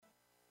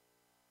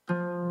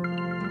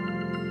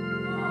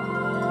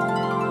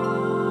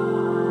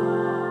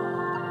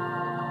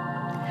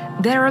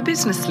There are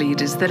business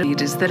leaders that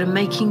are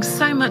making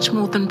so much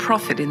more than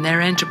profit in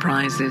their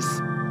enterprises.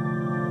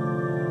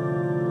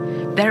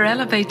 They're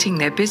elevating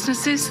their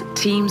businesses,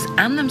 teams,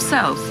 and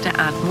themselves to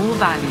add more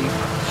value.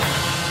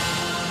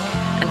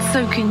 And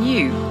so can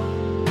you.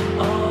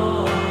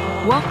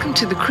 Welcome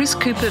to the Chris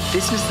Cooper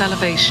Business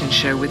Elevation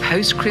Show with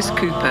host Chris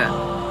Cooper.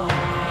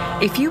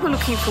 If you were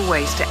looking for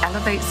ways to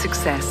elevate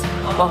success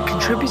while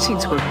contributing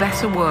to a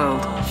better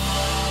world,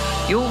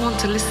 you'll want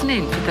to listen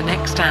in for the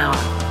next hour.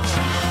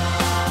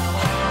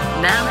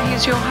 Now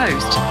here's your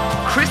host,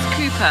 Chris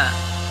Cooper.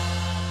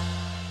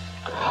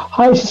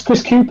 Hi, this is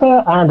Chris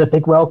Cooper, and a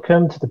big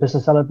welcome to the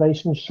Business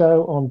Elevation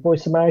Show on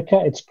Voice America.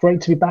 It's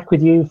great to be back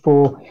with you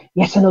for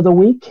yet another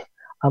week.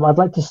 I'd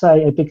like to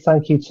say a big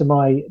thank you to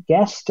my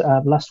guest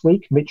last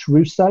week, Mitch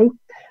Russo.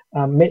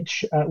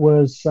 Mitch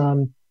was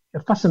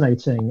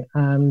fascinating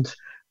and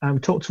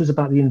talked to us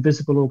about The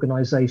Invisible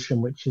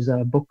Organization, which is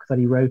a book that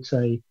he wrote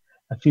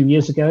a few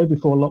years ago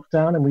before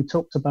lockdown. And we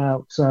talked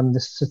about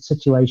this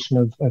situation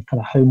of kind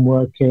of home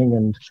working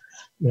and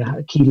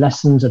key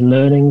lessons and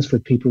learnings for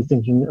people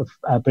thinking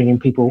of bringing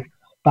people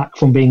back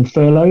from being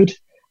furloughed.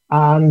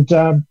 And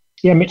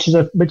Mitch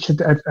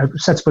had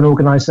set up an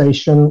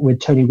organization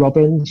with Tony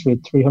Robbins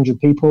with 300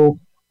 people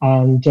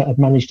and had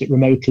managed it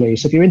remotely.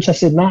 So if you're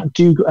interested in that,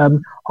 do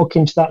hook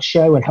into that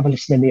show and have a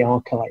listen in the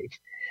archive.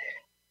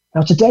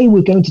 Now, today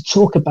we're going to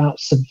talk about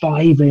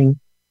surviving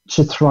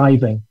to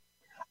thriving.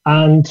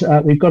 And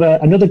we've got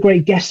another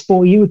great guest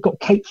for you. We've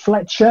got Kate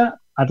Fletcher.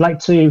 I'd like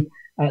to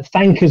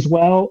thank as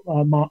well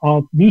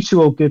our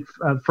mutual good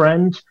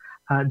friend,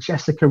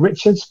 Jessica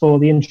Richards, for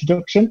the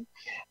introduction.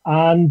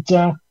 And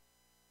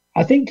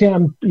I think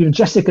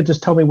Jessica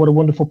just told me what a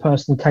wonderful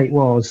person Kate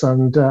was,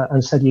 and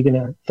said you're going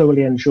to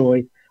thoroughly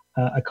enjoy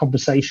a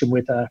conversation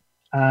with her.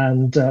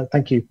 And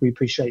thank you. We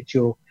appreciate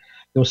your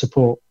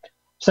support.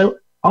 So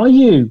are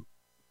you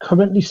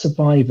currently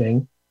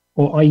surviving,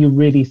 or are you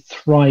really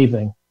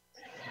thriving?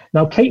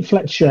 Now, Kate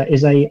Fletcher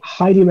is a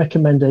highly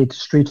recommended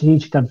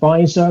strategic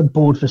advisor,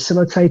 board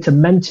facilitator,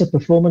 mentor,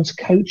 performance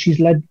coach. She's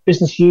led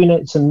business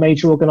units and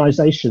major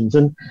organizations.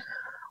 And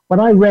when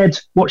I read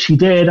what she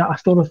did, I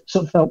sort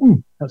of felt,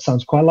 that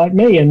sounds quite like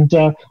me. And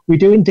we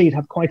do indeed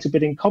have quite a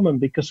bit in common,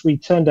 because we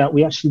turned out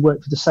we actually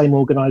worked for the same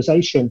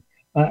organization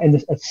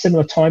in a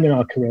similar time in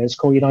our careers,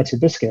 called United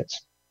Biscuits.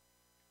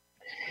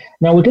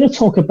 Now, we're going to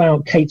talk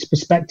about Kate's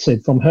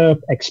perspective from her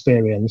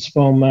experience,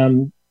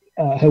 from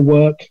her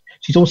work.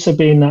 She's also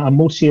been a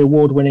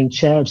multi-award-winning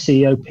chair of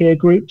CEO peer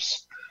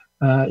groups.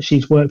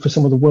 She's worked for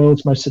some of the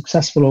world's most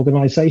successful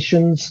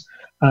organizations.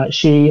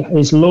 She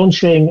is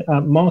launching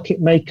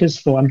market makers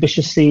for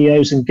ambitious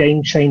CEOs and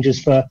game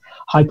changers for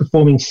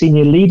high-performing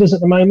senior leaders at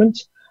the moment.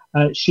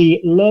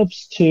 She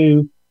loves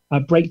to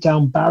break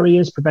down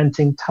barriers,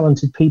 preventing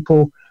talented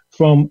people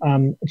from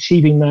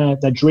achieving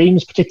their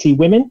dreams, particularly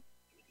women.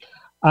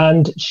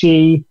 And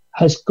she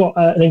has got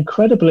an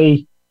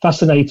incredibly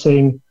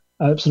fascinating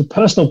sort of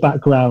personal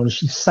background.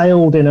 She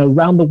sailed in a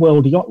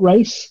round-the-world yacht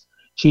race.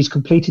 She's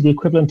completed the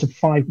equivalent of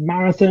 5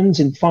 marathons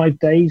in 5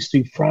 days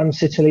through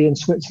France, Italy, and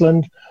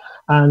Switzerland.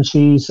 And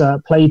she's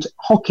played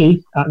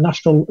hockey at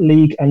National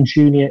League and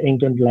Junior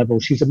England level.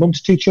 She's a mum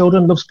to 2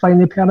 children, loves playing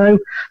the piano.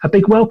 A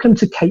big welcome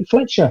to Kate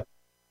Fletcher.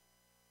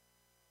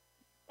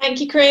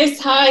 Thank you, Chris.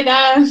 Hi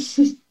there.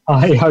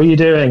 Hi, how are you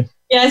doing?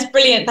 Yes,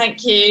 brilliant.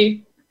 Thank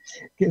you.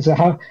 So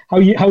how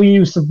are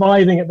you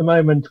surviving at the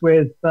moment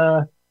with...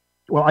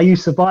 are you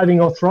surviving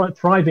or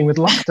thriving with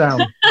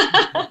lockdown?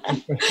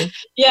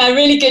 Yeah,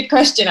 really good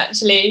question,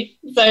 actually.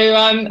 So,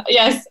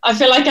 yes, I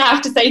feel like I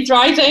have to say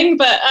thriving,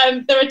 but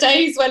there are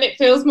days when it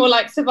feels more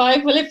like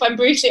survival, if I'm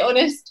brutally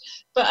honest.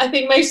 But I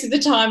think most of the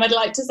time I'd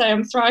like to say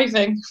I'm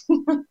thriving.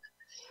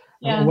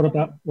 Yeah. What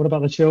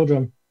about the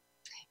children?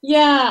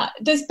 Yeah,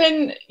 there's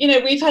been,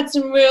 we've had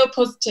some real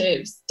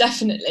positives,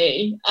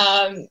 definitely.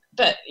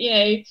 But,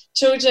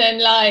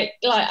 children, like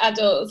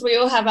adults, we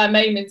all have our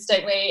moments,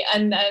 don't we?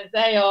 And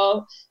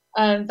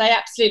they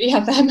absolutely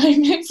have their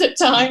moments at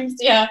times,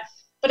 yeah.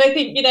 But I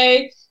think,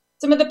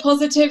 some of the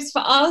positives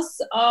for us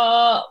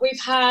are we've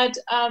had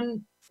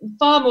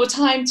far more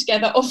time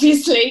together,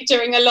 obviously,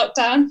 during a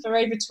lockdown for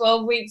over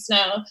 12 weeks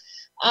now.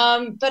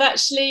 But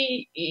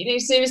actually,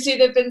 seriously,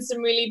 there have been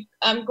some really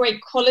great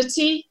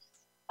quality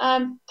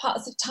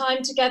parts of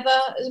time together.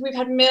 We've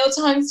had meal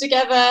times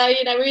together,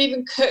 we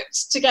even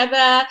cooked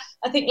together.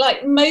 I think,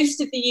 like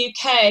most of the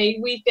UK,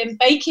 we've been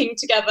baking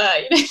together.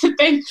 There've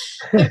been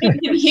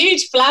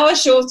huge flour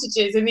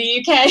shortages in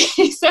the UK.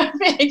 So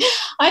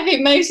I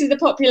think most of the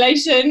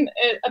population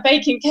are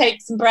baking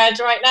cakes and bread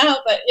right now.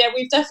 But yeah,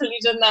 we've definitely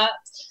done that.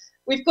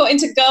 We've got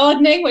into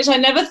gardening, which I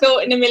never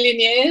thought in a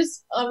million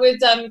years I would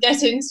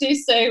get into.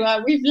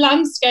 So we've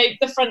landscaped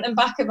the front and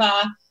back of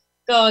our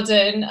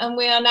garden, and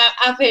we are now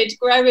avid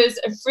growers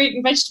of fruit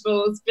and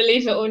vegetables,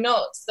 believe it or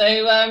not. So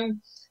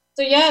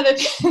yeah,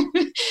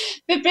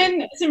 there've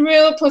been some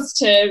real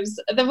positives.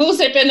 There've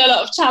also been a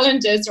lot of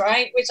challenges,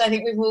 right, which I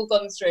think we've all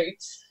gone through.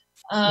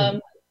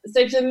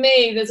 So for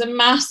me, there's a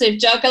massive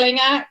juggling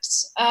act.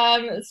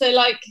 So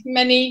like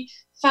many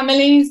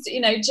families,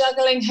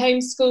 juggling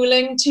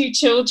homeschooling, 2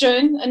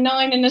 children, a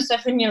 9 and a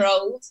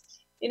 7-year-old,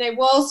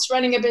 whilst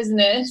running a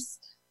business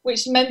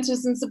which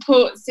mentors and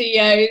supports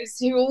CEOs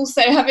who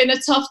also having a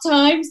tough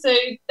time. So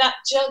that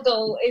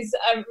juggle is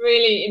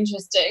really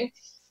interesting.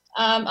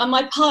 And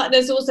my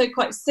partner's also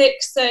quite sick,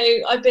 so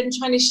I've been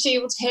trying to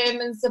shield him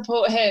and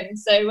support him.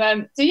 So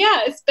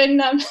yeah, it's been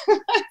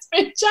it's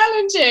been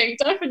challenging,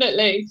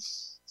 definitely.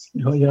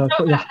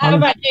 How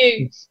about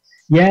you?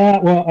 Yeah,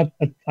 well,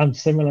 I'm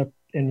similar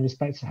in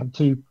respect to have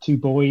two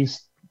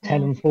boys,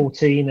 10 and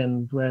 14,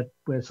 and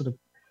we're sort of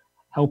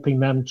helping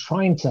them,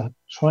 trying to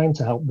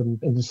help them,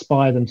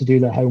 inspire them to do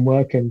their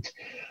homework and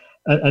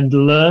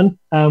learn.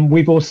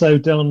 We've also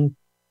done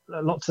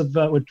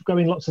we're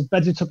growing lots of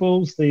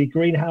vegetables. The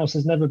greenhouse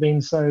has never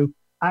been so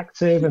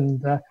active,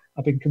 and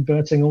I've been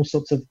converting all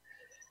sorts of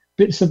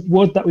bits of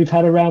wood that we've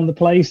had around the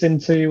place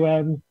into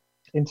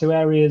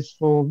areas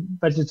for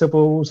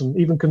vegetables, and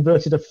even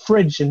converted a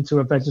fridge into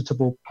a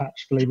vegetable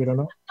patch, believe it or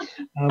not.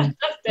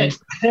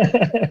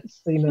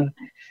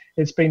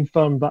 It's been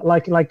fun, but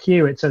like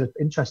you, it's sort of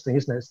interesting,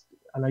 isn't it?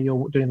 I know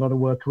you're doing a lot of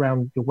work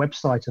around your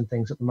website and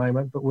things at the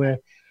moment, but we've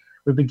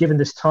been given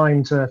this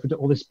time for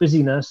all this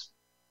busyness.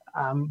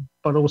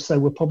 But also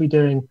we're probably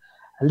doing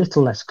a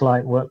little less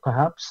client work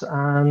perhaps,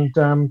 and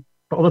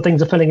but other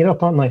things are filling it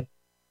up, aren't they?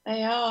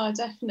 They are,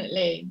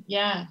 definitely,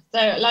 yeah.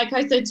 So like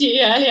I said to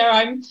you earlier,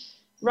 I'm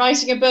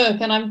writing a book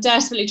and I'm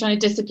desperately trying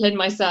to discipline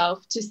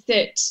myself to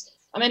sit.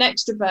 I'm an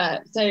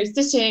extrovert, so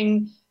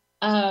sitting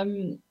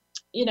in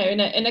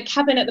a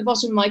cabin at the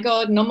bottom of my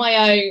garden on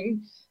my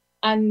own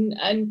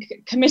and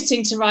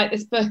committing to write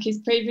this book is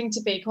proving to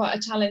be quite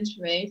a challenge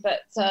for me. But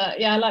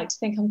I like to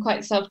think I'm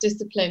quite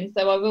self-disciplined,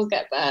 so I will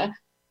get there.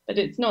 But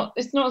it's not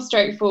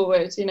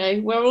straightforward.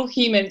 We're all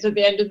humans at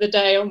the end of the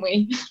day, aren't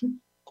we?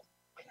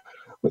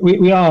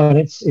 We are, and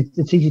it's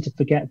easy to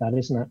forget that,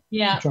 isn't it?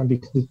 Yeah. Try and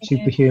be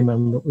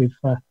superhuman, but we've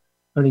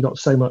only got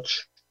so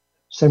much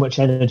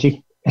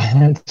energy,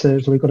 so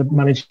we've got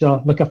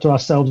to look after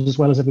ourselves as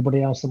well as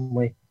everybody else, haven't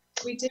we?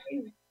 We do.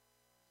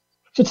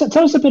 So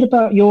tell us a bit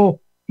about your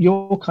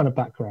kind of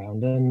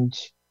background, and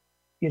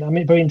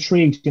I'm very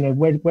intrigued.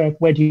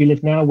 Where do you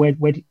live now? Where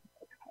what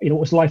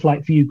was life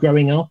like for you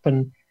growing up,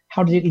 and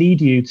how did it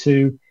lead you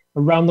to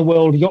around the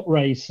world yacht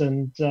race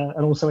and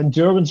also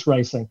endurance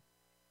racing?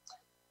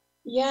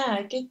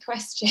 Yeah, good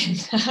question.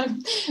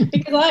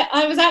 Because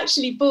I was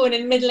actually born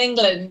in Middle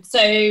England, so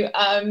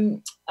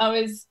I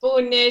was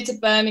born near to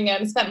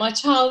Birmingham, spent my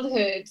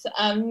childhood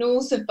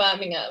north of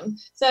Birmingham,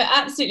 so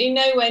absolutely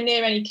nowhere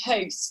near any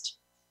coast.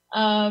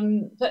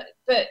 But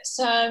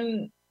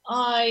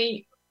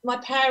my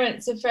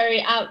parents are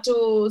very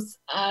outdoors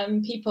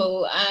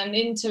people and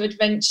into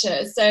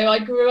adventure, so I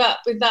grew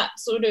up with that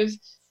sort of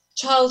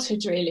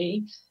childhood,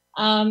 really.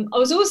 I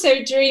was also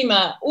a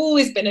dreamer,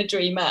 always been a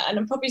dreamer, and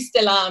I probably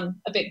still am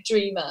a big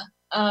dreamer.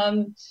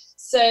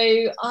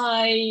 So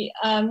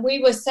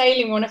we were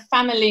sailing on a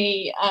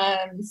family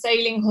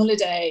sailing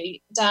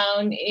holiday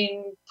down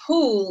in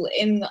Poole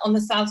on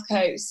the south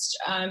coast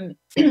of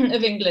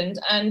England.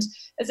 And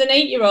as an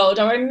 8-year-old,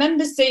 I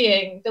remember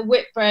seeing the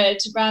Whitbread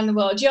round the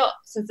world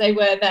yachts as they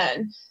were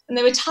then, and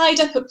they were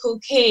tied up at Poole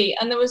Quay,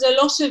 and there was a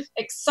lot of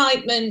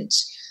excitement.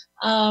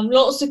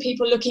 Lots of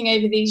people looking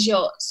over these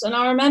yachts, and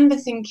I remember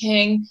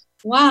thinking,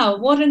 wow,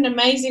 what an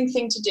amazing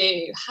thing to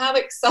do, how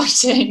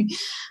exciting.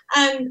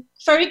 And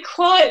very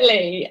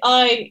quietly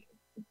I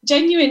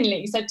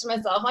genuinely said to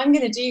myself, I'm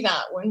going to do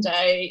that one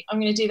day,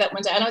 and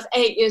I was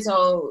 8 years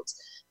old,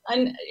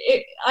 and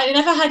I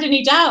never had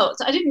any doubt.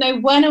 I didn't know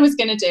when I was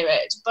going to do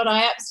it, but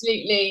I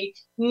absolutely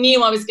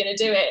knew I was going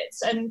to do it,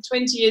 and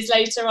 20 years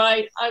later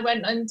I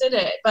went and did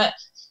it. But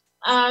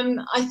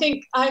I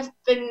think I've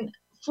been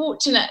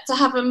fortunate to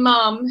have a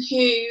mum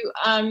who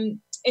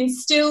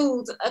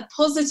instilled a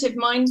positive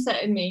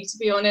mindset in me, to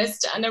be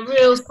honest, and a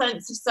real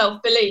sense of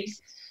self-belief.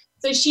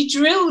 So she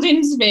drilled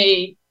into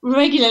me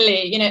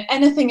regularly,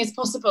 anything is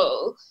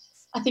possible.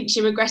 I think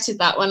she regretted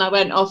that when I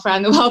went off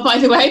around the world, by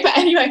the way. But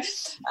anyway,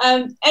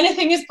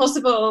 anything is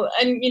possible,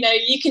 and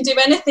you can do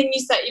anything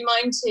you set your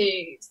mind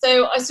to.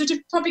 So I sort of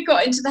probably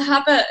got into the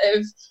habit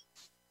of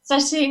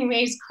setting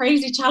these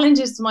crazy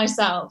challenges to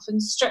myself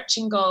and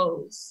stretching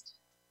goals.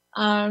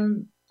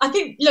 I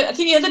think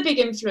the other big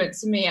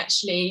influence for me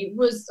actually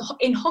was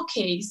in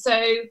hockey.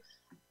 So,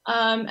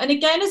 and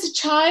again, as a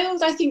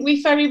child, I think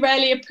we very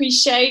rarely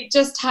appreciate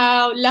just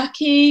how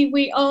lucky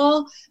we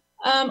are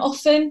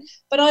often.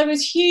 But I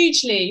was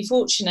hugely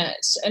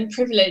fortunate and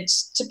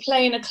privileged to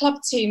play in a club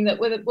team that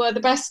were the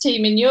best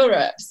team in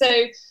Europe. So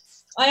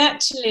I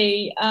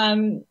actually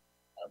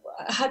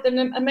had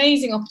an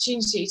amazing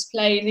opportunity to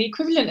play in the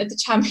equivalent of the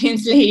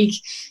Champions League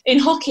in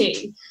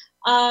hockey.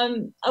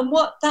 And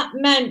what that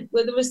meant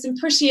was there were some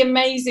pretty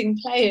amazing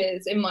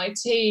players in my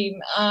team.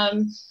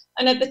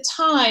 And at the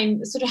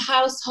time, sort of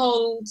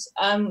household,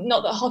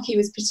 not that hockey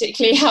was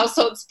particularly a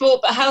household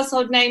sport, but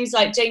household names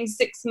like James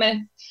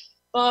Sixsmith,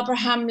 Barbara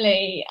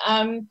Hamley,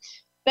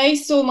 they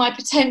saw my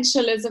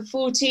potential as a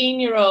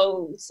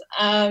 14-year-old,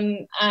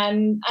 and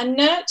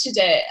nurtured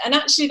it. And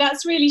actually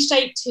that's really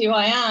shaped who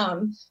I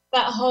am,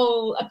 that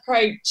whole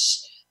approach.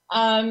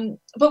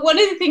 But one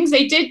of the things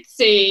they did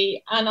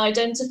see and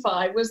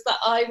identify was that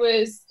I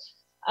was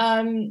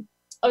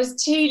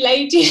too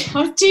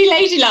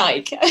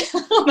ladylike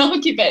on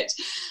argument.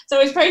 So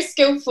I was very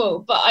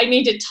skillful, but I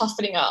needed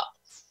toughening up.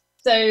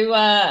 So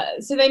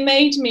they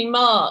made me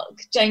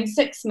mark Jane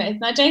Sixsmith.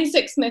 Now, Jane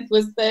Sixsmith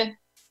was the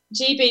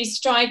GB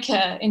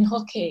striker in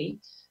hockey.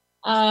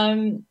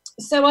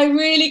 So I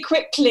really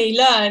quickly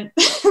learned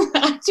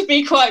to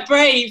be quite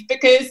brave,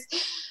 because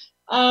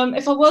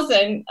if I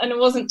wasn't, and it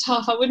wasn't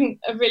tough, I wouldn't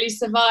have really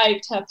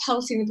survived her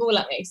pelting the ball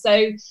at me.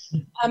 So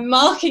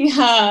marking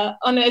her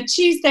on a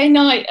Tuesday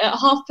night at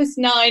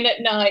 9:30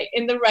 at night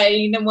in the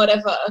rain and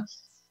whatever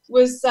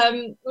was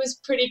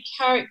pretty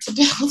character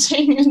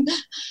building and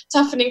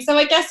toughening. So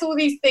I guess all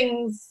these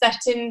things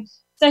set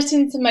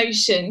into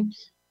motion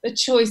the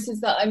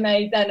choices that I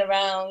made then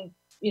around,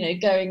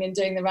 going and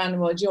doing the Random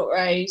World Yacht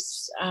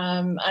Race,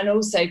 and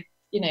also,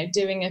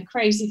 doing a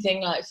crazy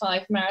thing like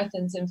 5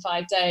 marathons in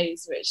 5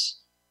 days, which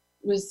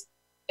was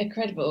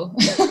incredible.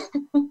 Were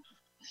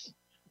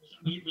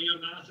you a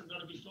marathon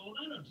runner before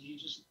then, or did you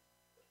just?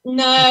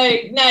 No.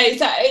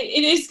 So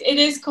it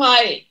is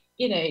quite,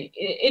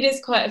 it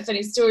is quite a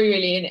funny story,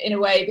 really, in a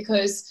way,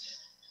 because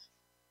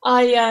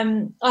I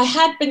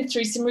had been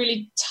through some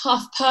really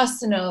tough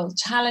personal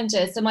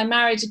challenges, and my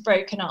marriage had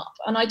broken up,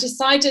 and I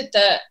decided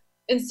that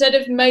instead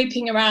of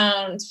moping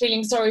around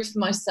feeling sorry for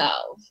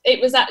myself,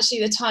 it was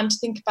actually the time to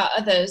think about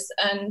others.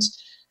 And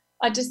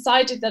I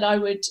decided that I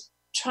would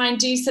try and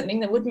do something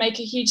that would make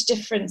a huge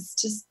difference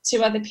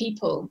to other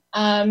people.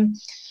 And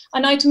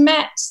I'd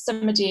met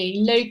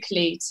somebody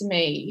locally to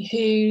me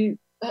who,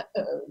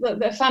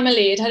 their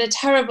family had a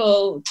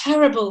terrible,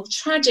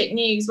 tragic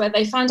news where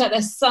they found out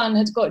their son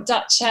had got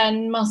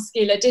Duchenne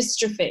muscular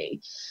dystrophy,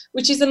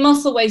 which is a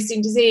muscle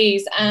wasting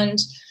disease, and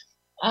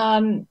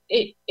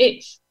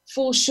it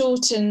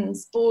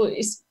foreshortens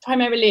boys,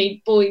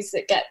 primarily boys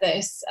that get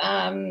this,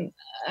 and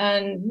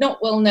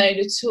not well known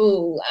at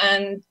all,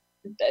 and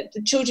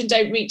the children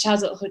don't reach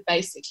adulthood,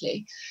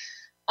 basically.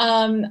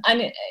 And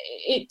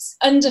it's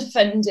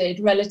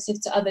underfunded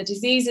relative to other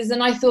diseases,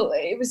 and I thought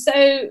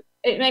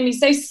it made me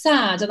so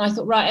sad, and I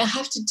thought, right, I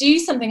have to do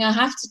something, I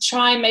have to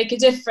try and make a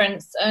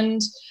difference.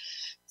 And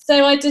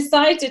so I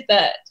decided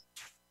that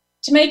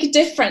to make a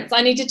difference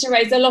I needed to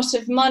raise a lot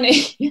of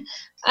money,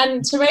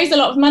 and to raise a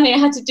lot of money I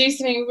had to do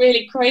something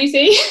really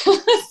crazy.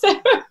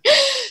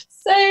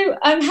 So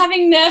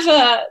having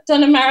never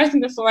done a marathon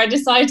before, I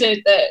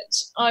decided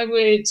that I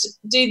would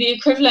do the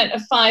equivalent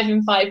of 5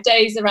 in 5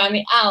 days around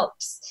the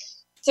Alps.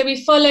 So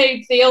we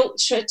followed the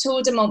Ultra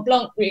Tour de Mont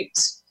Blanc route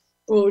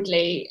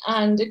broadly,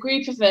 and a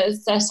group of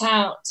us set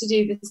out to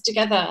do this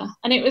together,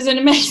 and it was an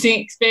amazing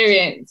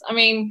experience. I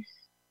mean,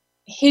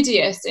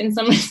 hideous in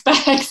some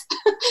respects,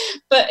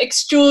 but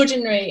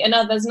extraordinary in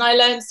others, and I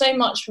learned so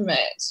much from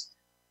it.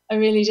 I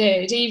really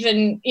did.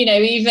 Even I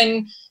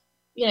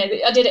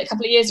did it a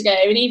couple of years ago,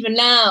 and even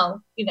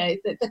now,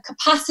 the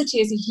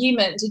capacity as a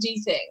human to do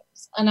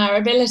things, and our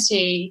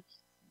ability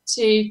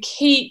to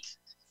keep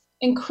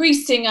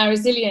increasing our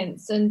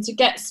resilience and to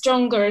get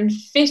stronger and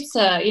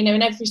fitter, in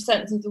every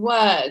sense of the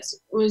word,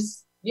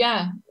 was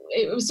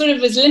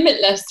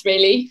limitless,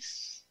 really.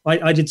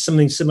 I did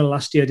something similar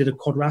last year. I did a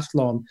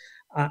quadrathlon,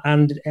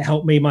 and it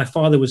helped me. My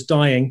father was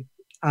dying,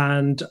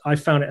 and I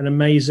found it an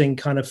amazing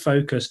kind of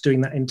focus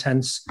doing that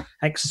intense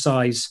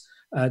exercise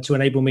to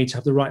enable me to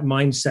have the right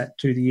mindset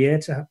through the year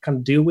to kind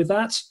of deal with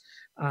that.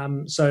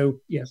 So,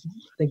 yeah,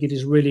 I think it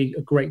is really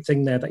a great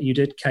thing there that you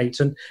did, Kate.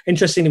 And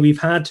interestingly,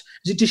 we've had,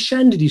 is it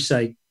Duchenne, did you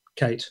say,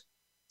 Kate?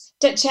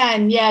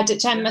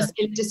 Duchenne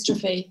muscular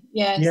dystrophy,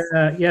 yes.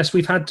 Yeah, yes,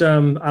 we've had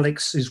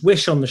Alex's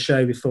Wish on the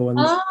show before. And,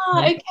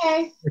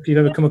 okay. If you've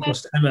ever come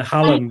across Emma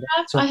Hallam.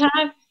 I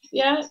have,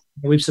 yeah.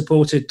 We've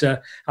supported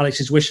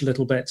Alex's Wish a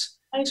little bit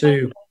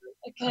too.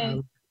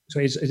 Okay. So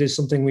it is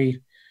something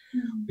we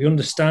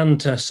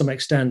understand to some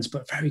extent,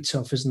 but very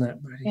tough, isn't it?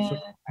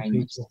 Very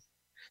much.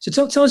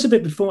 So tell us a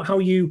bit before how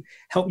you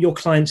help your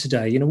clients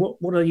today.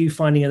 What are you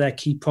finding are their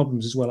key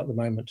problems as well at the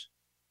moment?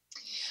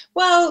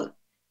 Well,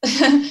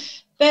 I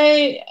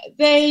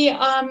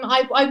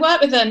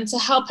work with them to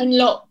help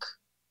unlock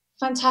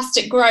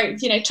fantastic growth,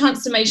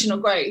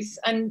 transformational growth,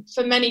 and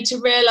for many to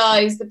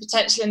realise the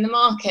potential in the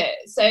market.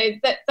 So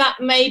that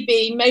may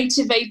be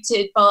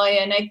motivated by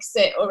an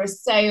exit or a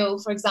sale,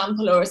 for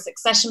example, or a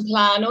succession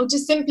plan, or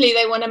just simply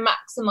they want to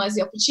maximise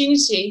the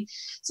opportunity.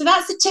 So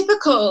that's a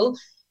typical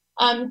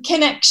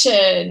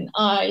connection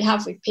I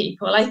have with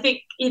people. I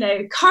think,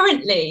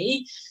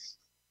 currently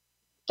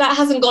that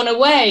hasn't gone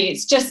away.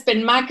 It's just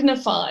been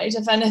magnified,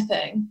 if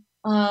anything.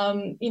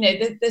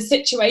 The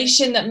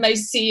situation that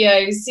most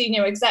CEOs,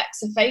 senior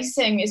execs are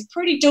facing is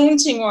pretty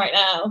daunting right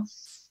now.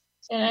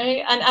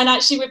 And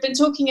actually we've been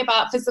talking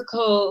about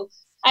physical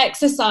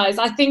exercise.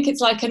 I think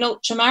it's like an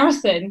ultra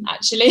marathon,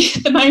 actually,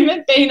 at the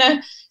moment, being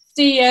a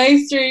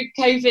CEO through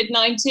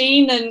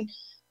COVID-19.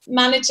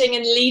 managing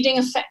and leading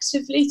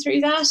effectively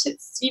through that,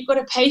 you've got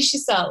to pace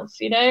yourself,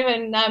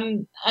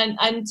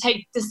 and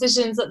take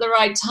decisions at the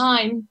right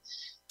time.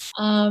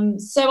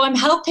 So I'm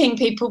helping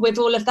people with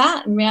all of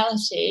that in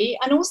reality,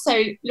 and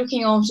also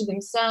looking after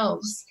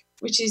themselves,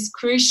 which is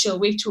crucial.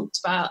 We've talked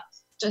about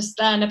just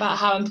then about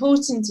how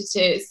important it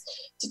is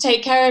to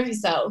take care of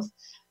yourself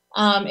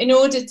in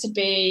order to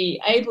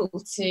be able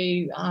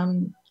to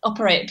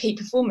operate at peak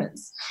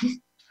performance.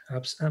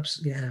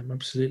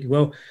 Absolutely.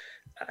 Well,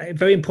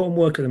 very important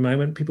work at the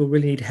moment. People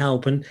really need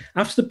help. And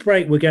after the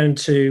break, we're going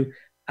to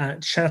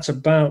chat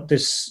about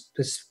this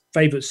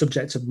favourite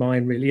subject of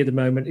mine, really, at the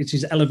moment. It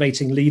is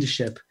elevating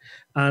leadership.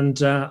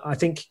 And I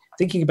think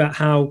thinking about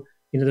how,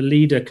 the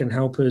leader can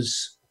help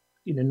us,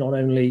 not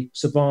only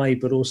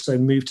survive, but also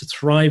move to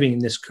thriving in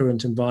this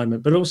current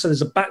environment. But also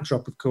there's a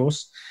backdrop, of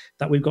course,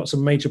 that we've got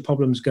some major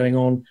problems going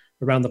on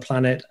around the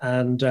planet,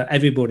 and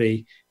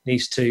everybody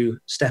needs to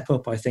step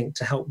up, I think,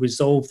 to help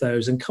resolve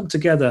those and come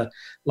together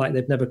like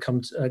they've never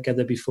come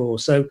together before.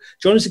 So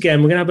join us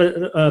again. We're going to have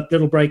a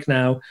little break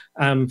now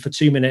for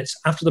 2 minutes.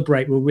 After the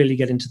break, we'll really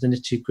get into the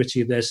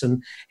nitty-gritty of this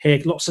and hear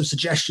lots of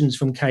suggestions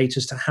from Kate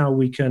as to how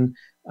we can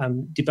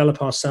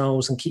develop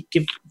ourselves and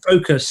give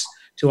focus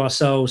to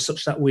ourselves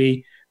such that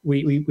we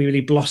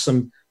really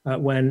blossom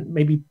when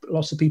maybe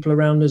lots of people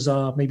around us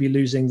are maybe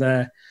losing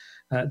their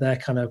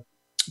kind of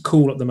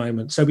cool at the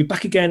moment. So we'll be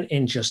back again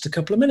in just a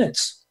couple of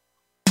minutes.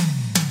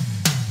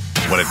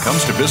 When it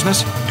comes to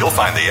business, you'll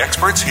find the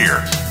experts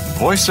here.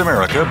 Voice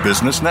America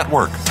Business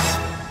Network.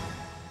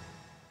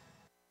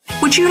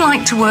 Would you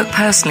like to work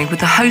personally with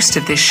the host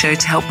of this show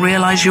to help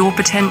realize your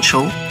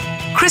potential?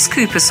 Chris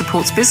Cooper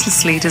supports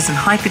business leaders and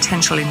high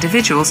potential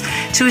individuals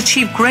to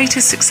achieve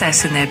greater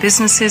success in their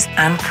businesses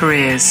and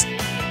careers.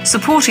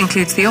 Support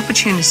includes the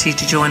opportunity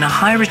to join a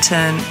high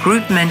return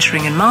group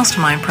mentoring and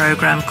mastermind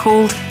program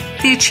called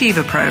the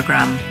Achiever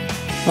Program.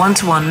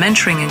 One-to-one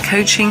mentoring and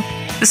coaching,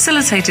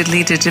 facilitated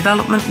leader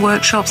development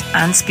workshops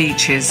and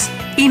speeches.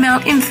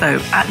 Email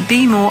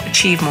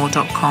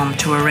info@bemoreachievemore.com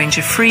to arrange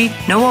a free,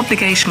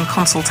 no-obligation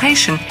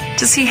consultation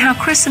to see how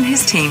Chris and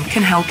his team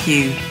can help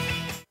you.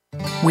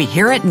 We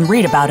hear it and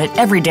read about it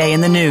every day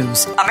in the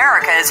news.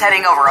 America is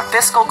heading over a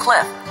fiscal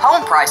cliff.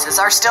 Home prices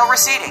are still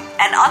receding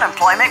and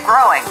unemployment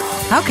growing.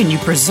 How can you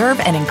preserve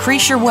and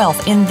increase your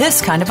wealth in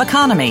this kind of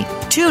economy?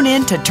 Tune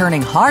in to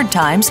Turning Hard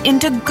Times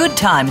into Good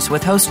Times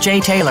with host Jay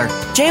Taylor.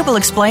 Jay will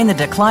explain the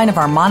decline of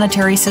our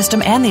monetary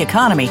system and the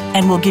economy,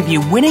 and will give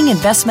you winning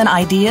investment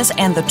ideas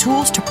and the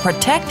tools to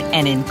protect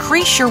and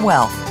increase your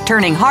wealth.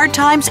 Turning Hard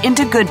Times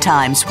into Good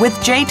Times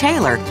with Jay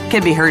Taylor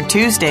can be heard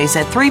Tuesdays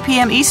at 3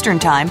 p.m. Eastern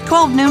Time,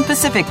 12 noon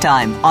Pacific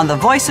Time on the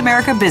Voice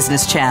America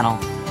Business Channel.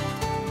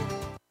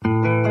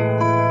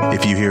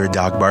 If you hear a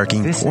dog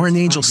barking or an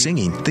angel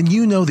singing, then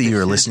you know that you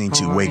are listening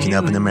to Waking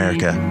Up in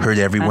America. Heard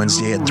every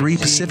Wednesday at 3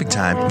 Pacific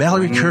Time,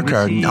 Valerie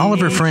Kirkard and all of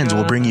her friends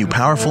will bring you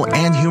powerful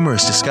and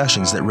humorous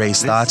discussions that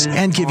raise thoughts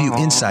and give you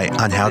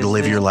insight on how to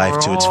live your life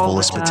to its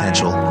fullest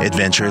potential.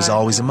 Adventure is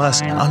always a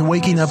must on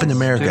Waking Up in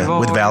America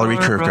with Valerie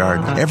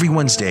Kirkard every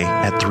Wednesday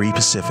at 3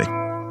 Pacific.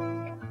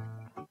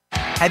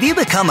 Have you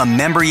become a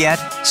member yet?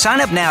 Sign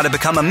up now to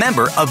become a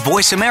member of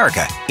Voice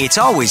America. It's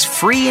always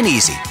free and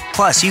easy.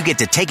 Plus, you get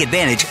to take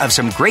advantage of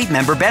some great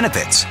member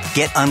benefits.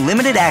 Get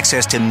unlimited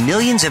access to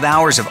millions of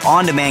hours of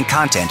on-demand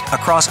content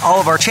across all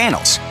of our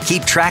channels.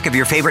 Keep track of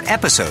your favorite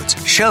episodes,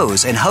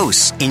 shows, and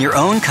hosts in your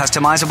own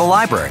customizable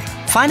library.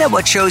 Find out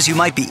what shows you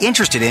might be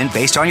interested in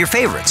based on your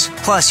favorites.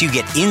 Plus, you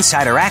get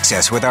insider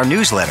access with our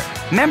newsletter.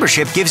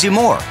 Membership gives you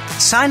more.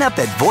 Sign up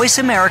at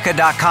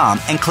voiceamerica.com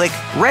and click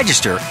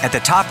register at the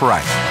top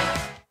right.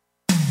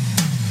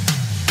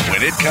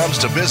 When it comes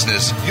to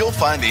business, you'll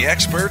find the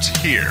experts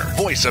here.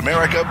 Voice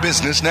America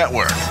Business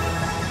Network.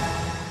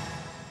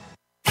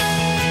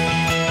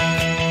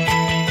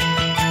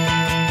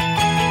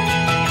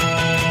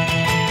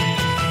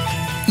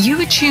 You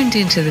are tuned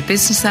into the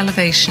Business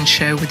Elevation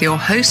Show with your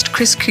host,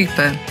 Chris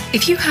Cooper.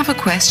 If you have a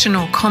question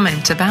or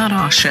comment about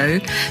our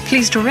show,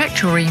 please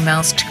direct your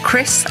emails to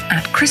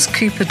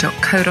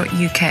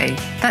chris@chriscooper.co.uk.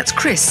 That's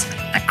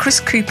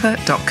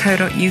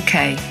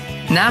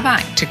chris@chriscooper.co.uk. Now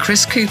back to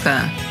Chris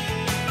Cooper.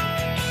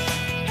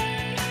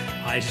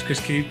 Hi, this is Chris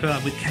Cooper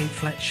with Kate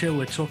Fletcher.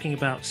 We're talking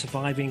about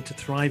surviving to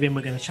thriving.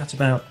 We're going to chat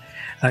about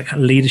kind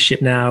of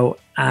leadership now.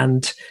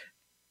 And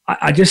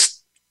I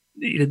just,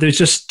 there's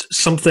just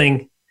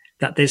something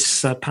that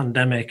this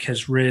pandemic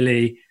has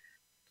really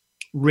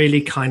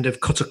kind of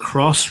cut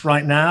across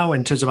right now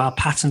in terms of our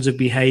patterns of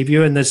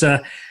behavior. And there's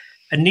a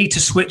need to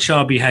switch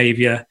our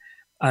behavior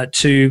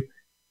to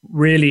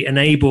really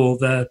enable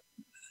the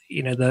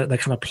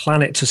kind of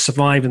planet to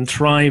survive and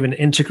thrive and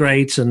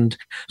integrate and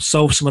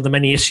solve some of the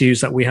many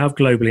issues that we have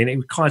globally. And it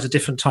requires a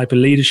different type of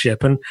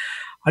leadership. And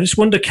I just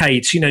wonder,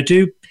 Kate,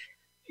 do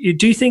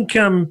you think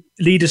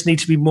leaders need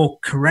to be more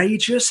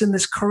courageous in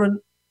this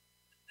current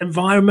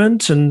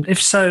environment? And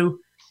if so,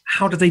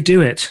 how do they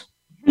do it?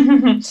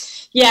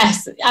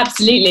 Yes,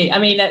 absolutely. I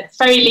mean, a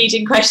very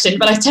leading question,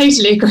 but I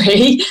totally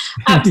agree.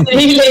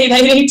 Absolutely,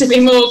 they need to be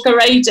more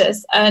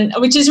courageous, and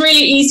which is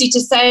really easy to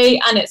say,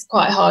 and it's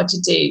quite hard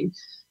to do.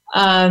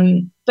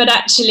 But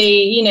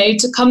actually, you know,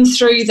 to come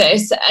through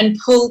this and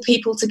pull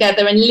people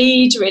together and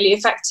lead really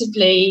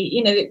effectively,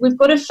 you know, we've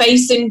got to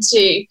face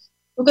into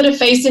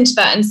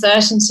that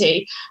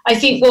uncertainty. I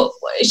think what,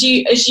 as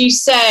you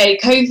say,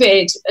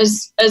 COVID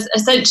has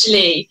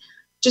essentially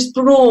just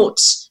brought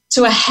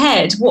to a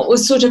head what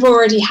was sort of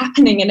already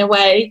happening in a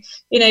way,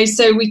 you know.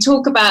 So we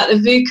talk about the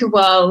VUCA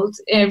world,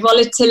 you know,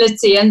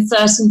 volatility,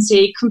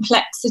 uncertainty,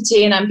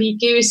 complexity, and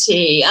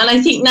ambiguity. And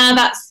I think now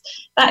that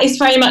is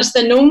very much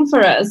the norm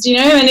for us, you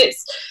know. And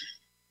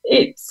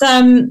it's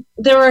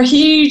there are a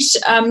huge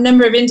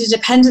number of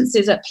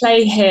interdependencies at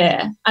play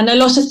here, and a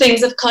lot of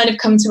things have kind of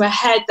come to a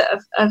head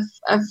that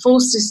have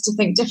forced us to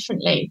think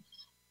differently.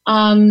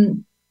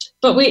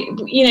 But we,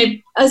 you know,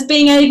 as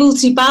being able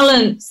to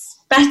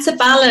better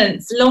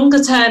balance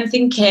longer term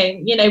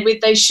thinking, you know, with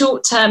those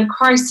short term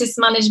crisis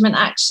management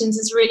actions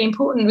is really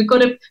important. We've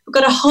got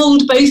to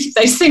hold both of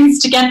those things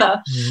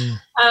together.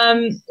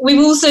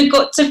 We've also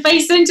got to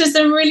face into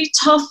some really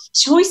tough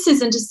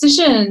choices and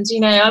decisions, you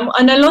know,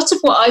 and a lot of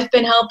what I've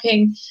been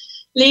helping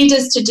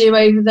leaders to do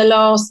over the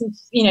last,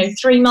 you know,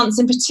 3 months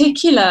in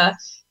particular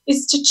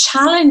is to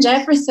challenge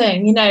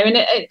everything, you know, and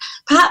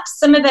perhaps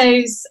some of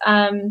those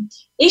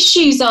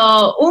issues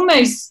are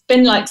almost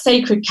been like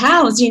sacred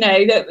cows, you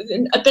know, that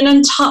have been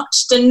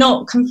untouched and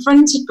not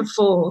confronted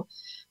before.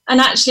 And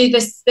actually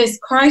this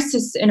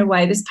crisis, in a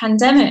way, this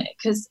pandemic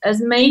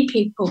has made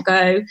people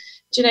go,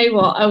 do you know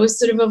what, I was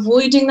sort of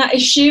avoiding that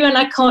issue and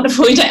I can't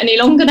avoid it any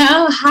longer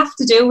now. I have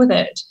to deal with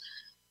it.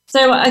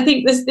 So I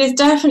think there's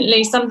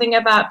definitely something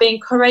about being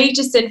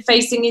courageous in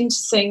facing into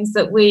things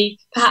that we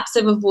perhaps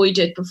have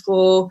avoided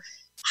before,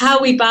 how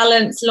we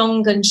balance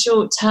long and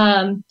short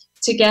term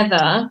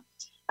together.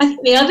 I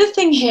think the other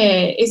thing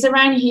here is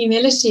around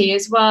humility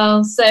as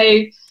well. So,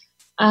 you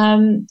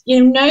know,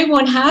 no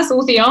one has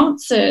all the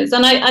answers.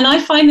 And I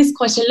find this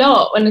quite a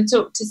lot when I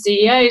talk to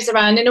CEOs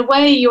around, in a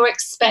way, you're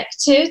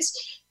expected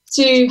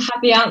to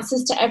have the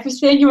answers to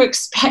everything. You're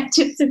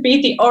expected to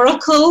be the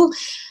oracle.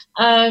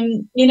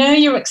 You know,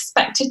 you're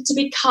expected to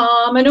be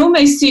calm and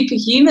almost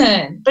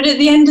superhuman, but at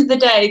the end of the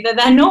day,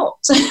 they're not.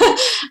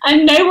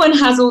 And no one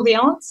has all the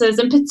answers,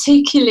 and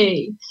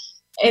particularly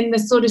in the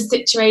sort of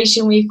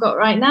situation we've got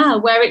right now,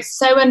 where it's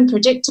so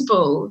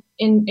unpredictable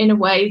in a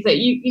way that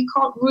you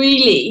can't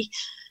really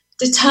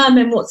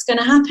determine what's going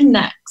to happen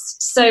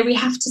next. So we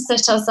have to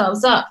set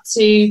ourselves up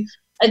to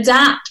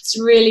adapt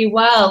really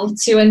well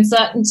to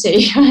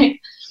uncertainty, right?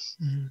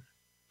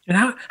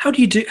 And how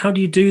do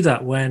you do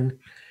that when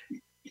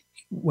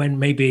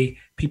maybe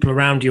people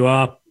around you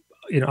are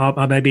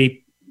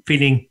maybe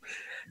feeling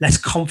less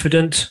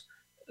confident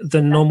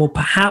than normal,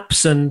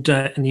 perhaps, and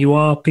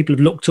people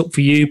have looked up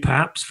for you,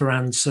 perhaps, for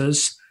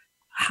answers?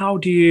 How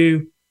do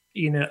you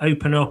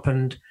open up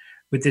and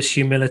with this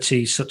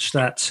humility, such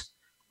that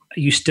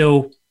you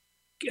still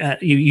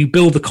you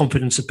build the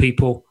confidence of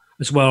people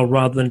as well,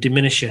 rather than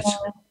diminish it?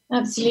 Yeah,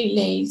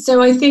 absolutely.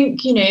 So I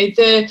think, you know,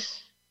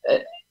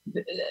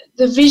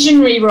 the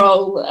visionary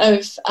role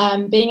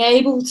of being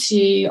able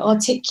to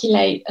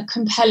articulate a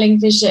compelling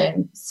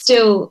vision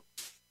still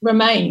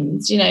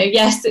remains. You know,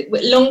 yes,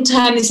 long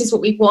term, this is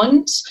what we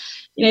want.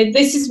 You know,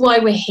 this is why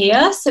we're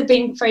here. So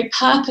being very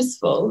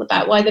purposeful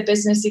about why the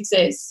business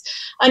exists,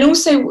 and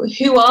also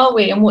who are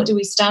we and what do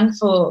we stand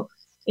for?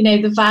 You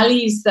know, the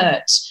values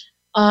that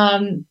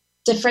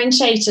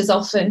differentiate us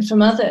often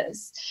from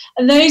others.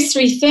 And those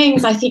three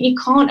things, I think you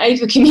can't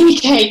over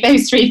communicate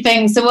those three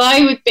things. So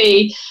I would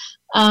be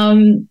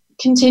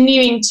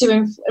continuing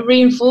to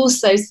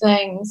reinforce those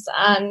things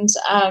and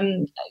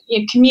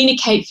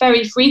communicate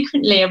very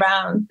frequently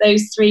around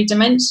those three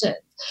dimensions.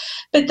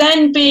 But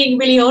then being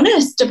really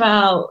honest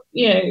about,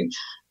 you know,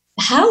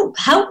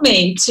 help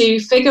me to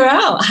figure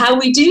out how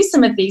we do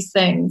some of these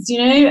things, you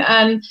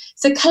know.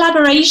 So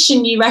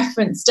collaboration, you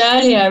referenced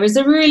earlier, is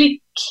a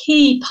really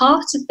key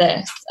part of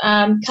this.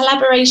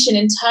 Collaboration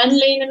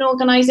internally in an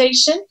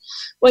organisation,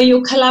 where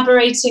you're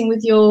collaborating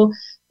with your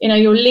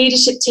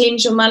leadership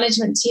teams, your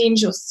management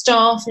teams, your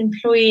staff,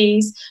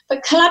 employees,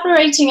 but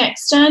collaborating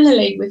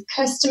externally with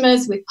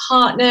customers, with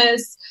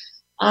partners,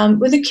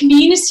 with a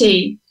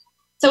community.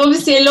 So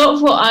obviously a lot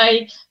of what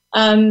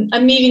I'm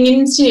moving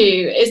into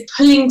is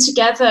pulling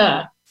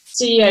together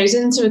CEOs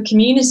into a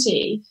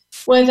community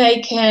where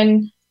they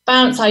can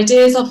bounce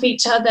ideas off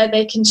each other,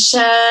 they can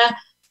share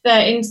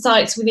their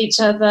insights with each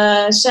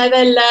other, share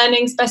their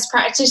learnings, best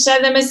practice,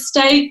 share their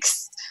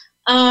mistakes,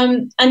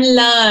 and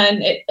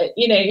learn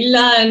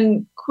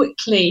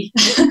quickly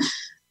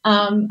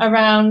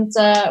around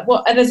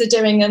what others are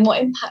doing and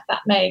what impact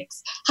that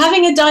makes.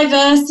 Having a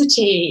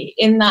diversity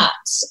in that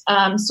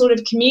sort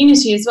of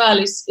community as well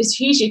is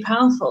hugely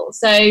powerful.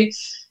 So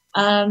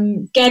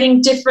getting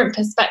different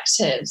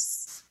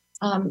perspectives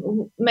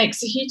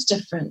makes a huge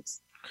difference.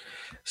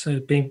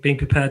 So being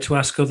prepared to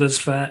ask others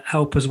for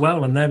help as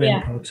well and their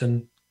input.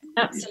 And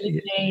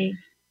absolutely.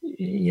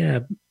 Yeah.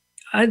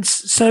 And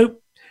so,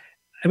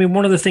 I mean,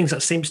 one of the things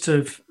that seems to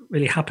have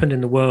really happened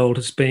in the world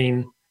has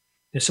been,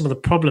 some of the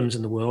problems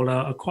in the world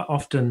are quite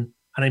often,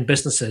 and in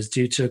businesses,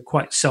 due to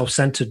quite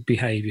self-centered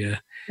behavior.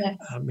 Yes.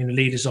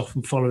 Leaders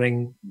often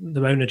following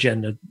their own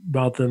agenda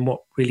rather than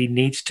what really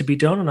needs to be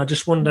done. And I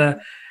just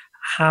wonder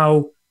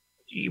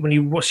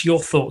what's your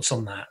thoughts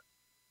on that?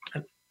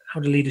 And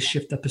how do leaders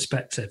shift their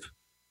perspective?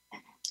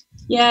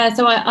 Yeah,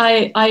 so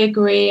I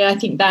agree. I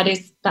think that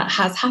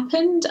has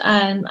happened,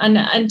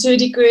 and to a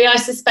degree, I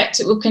suspect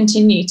it will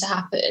continue to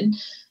happen.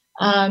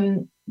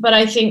 But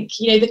I think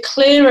the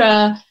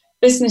clearer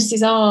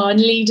businesses are and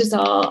leaders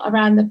are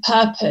around the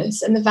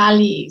purpose and the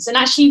values, and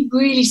actually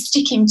really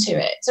sticking to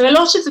it. So a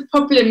lot of the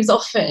problems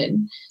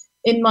often,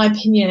 in my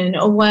opinion,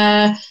 are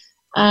where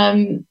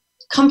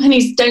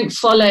companies don't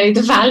follow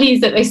the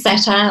values that they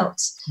set out.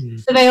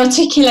 So they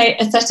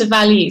articulate a set of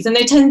values, and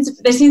they seem to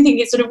think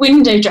it's sort of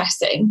window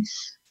dressing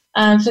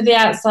for the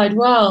outside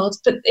world.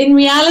 But in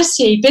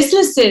reality,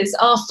 businesses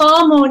are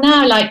far more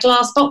now like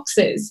glass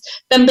boxes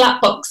than black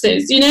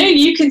boxes.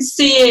 You can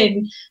see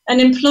in, and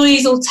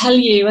employees will tell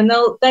you, and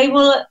they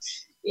will,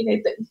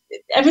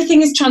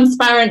 everything is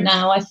transparent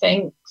now, I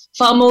think,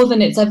 far more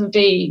than it's ever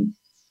been.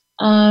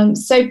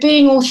 So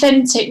being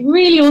authentic,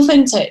 really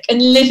authentic,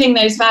 and living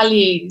those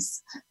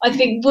values, I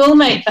think will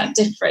make that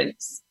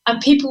difference. And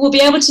people will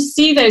be able to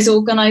see those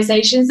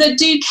organisations that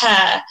do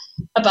care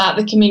about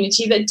the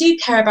community, that do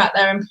care about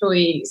their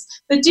employees,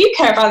 that do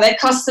care about their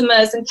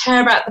customers and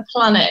care about the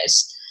planet.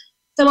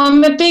 So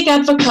I'm a big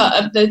advocate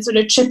of the sort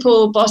of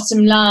triple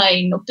bottom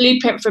line, or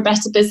blueprint for a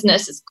better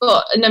business. It's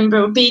got a number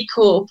of B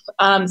Corp,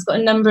 it's got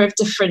a number of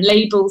different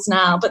labels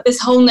now, but this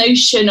whole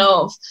notion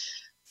of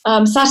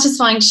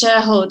satisfying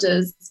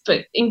shareholders,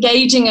 but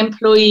engaging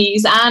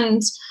employees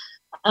and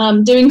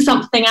doing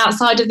something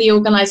outside of the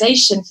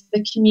organisation for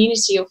the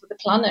community or for the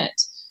planet.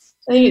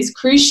 I think it's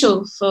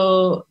crucial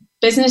for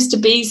business to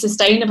be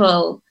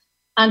sustainable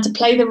and to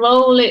play the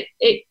role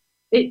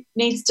it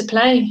needs to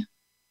play.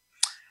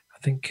 I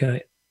think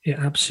you're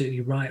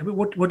absolutely right. I mean,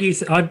 what do you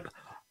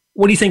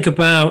what do you think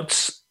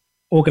about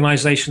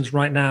organisations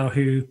right now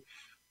who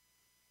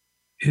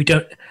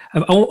don't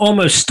have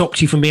almost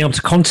stopped you from being able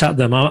to contact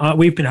them?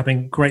 We've been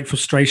having great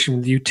frustration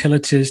with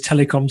utilities,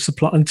 telecom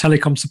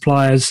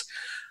suppliers,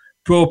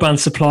 broadband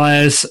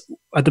suppliers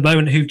at the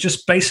moment, who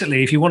just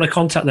basically, if you want to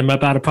contact them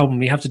about a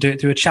problem, you have to do it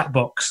through a chat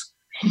box.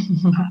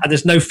 And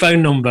there's no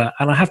phone number.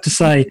 And I have to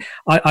say,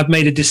 I've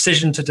made a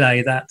decision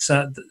today that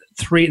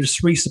there's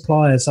three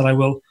suppliers that I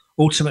will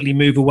ultimately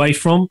move away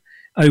from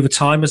over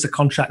time as the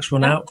contracts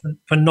run out,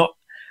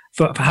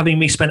 for having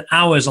me spend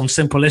hours on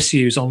simple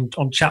issues on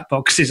chat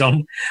boxes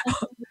on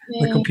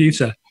the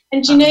computer.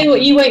 And do you know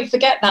what? You won't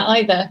forget that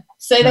either.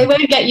 So they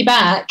won't get you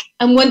back.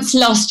 And once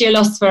lost, you're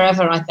lost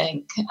forever, I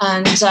think.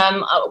 And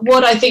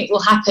what I think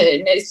will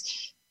happen is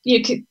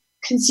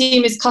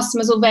consumers,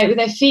 customers will vote with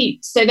their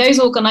feet. So those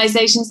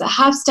organisations that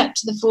have stepped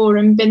to the fore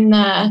and been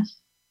there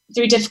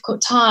through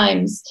difficult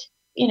times,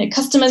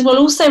 customers will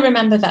also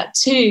remember that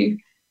too.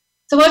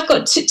 So I've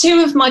got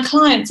two of my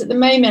clients at the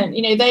moment,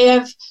 they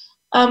have,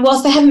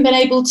 whilst they haven't been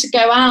able to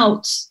go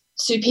out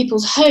to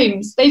people's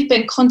homes, they've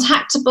been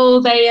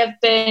contactable, they have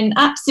been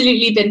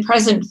absolutely been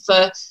present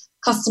for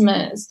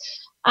customers,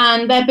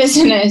 and their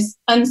business,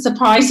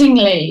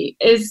 unsurprisingly,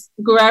 is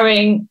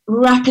growing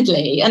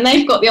rapidly. And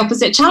they've got the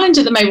opposite challenge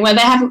at the moment, where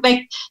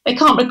they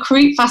can't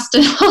recruit fast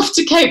enough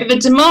to cope with the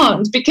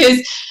demand, because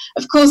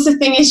of course the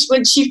thing is,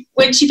 once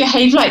you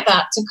behave like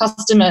that to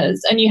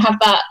customers and you have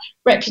that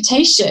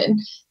reputation,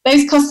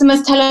 those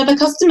customers tell other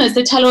customers,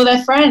 they tell all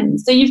their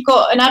friends. So you've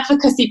got an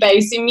advocacy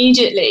base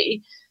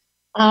immediately,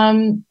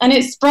 and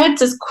it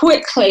spreads as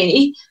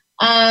quickly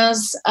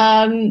as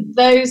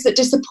those that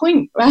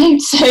disappoint, right?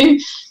 So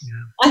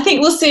I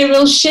think we'll see a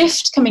real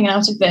shift coming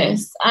out of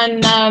this.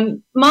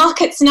 And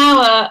markets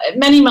now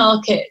many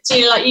markets,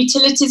 like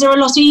utilities, are a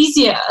lot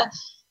easier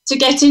to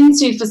get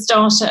into for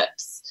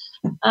startups.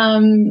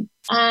 And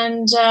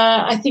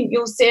I think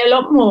you'll see a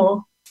lot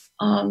more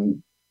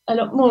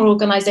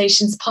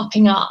organisations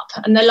popping up,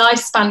 and the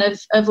lifespan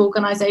of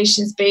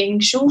organisations being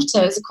shorter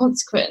as a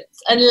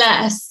consequence,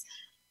 unless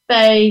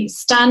they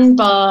stand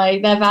by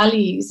their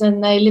values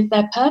and they live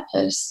their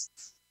purpose.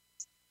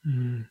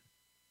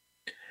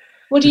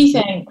 What do you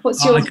think?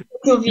 What's your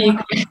view?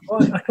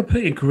 I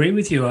completely agree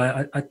with you.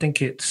 I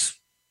think it's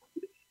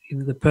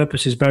the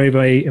purpose is very,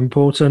 very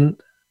important,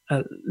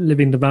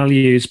 living the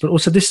values, but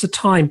also this is a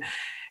time,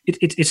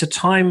 it's a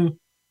time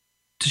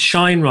to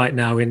shine right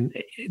now in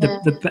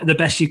the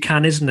best you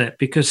can, isn't it?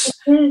 Because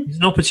it's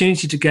an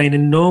opportunity to gain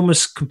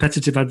enormous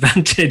competitive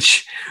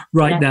advantage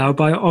right now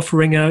by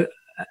offering a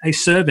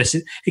service.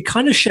 It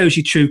kind of shows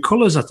you true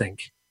colours, I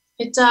think.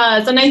 It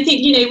does. And I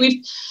think,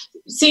 we've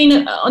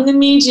seen on the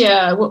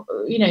media,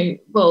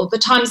 the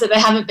times that they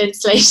haven't been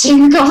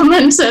slating the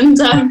government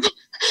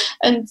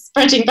and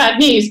spreading bad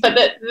news, but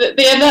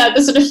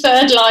the sort of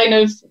third line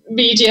of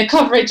media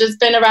coverage has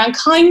been around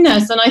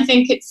kindness. And I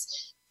think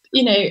it's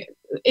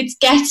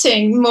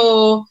getting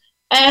more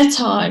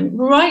airtime,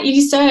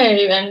 rightly so.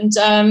 And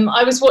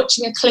I was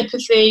watching a clip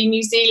of the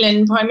New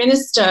Zealand Prime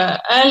Minister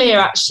earlier,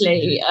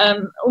 actually,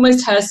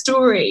 almost her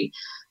story.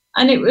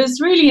 And it was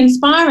really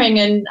inspiring,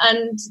 and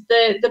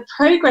the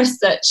progress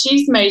that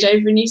she's made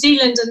over in New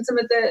Zealand, and some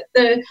of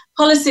the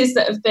policies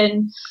that have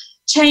been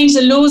changed,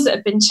 the laws that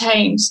have been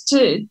changed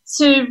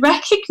to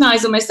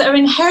recognise almost that are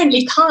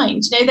inherently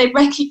kind. They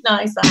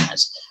recognise that.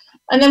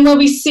 And then when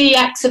we see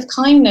acts of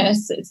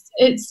kindness,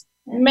 it's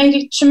made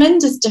a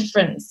tremendous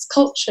difference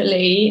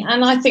culturally,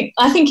 and I think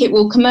it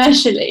will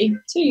commercially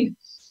too.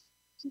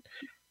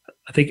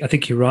 I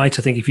think you're right.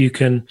 I think if you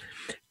can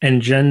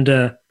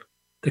engender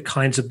the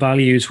kinds of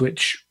values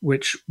which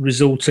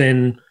result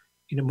in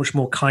much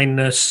more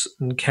kindness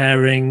and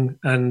caring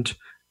and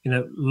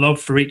love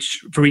for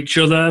each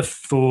other,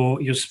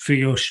 for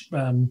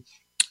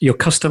your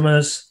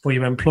customers, for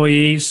your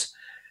employees,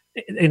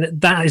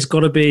 that has got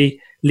to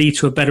lead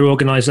to a better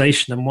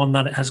organization, and one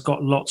that has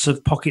got lots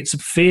of pockets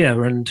of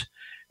fear and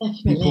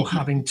people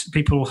having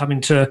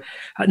to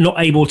not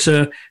able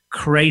to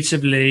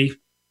creatively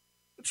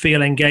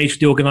feel engaged with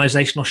the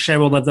organization or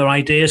share all of their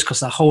ideas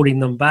because they're holding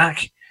them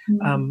back.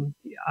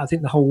 I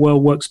think the whole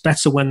world works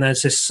better when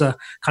there's this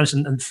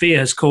and fear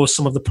has caused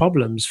some of the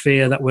problems.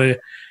 Fear that we're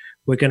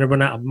going to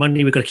run out of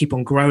money. We've got to keep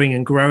on growing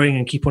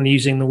and keep on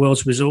using the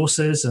world's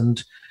resources.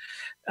 And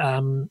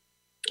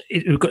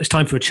it's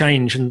time for a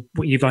change. And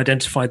what you've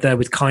identified there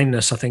with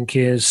kindness, I think,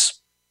 is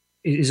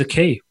a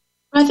key.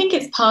 I think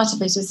it's part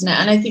of it, isn't it?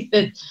 And I think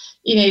that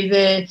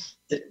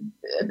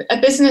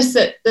a business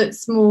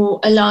that's more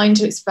aligned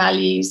to its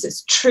values,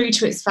 that's true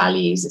to its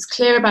values, it's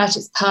clear about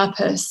its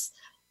purpose.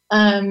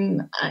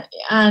 And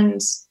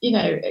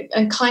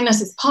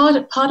kindness is part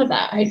of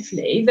that,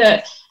 hopefully,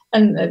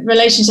 and the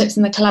relationships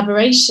and the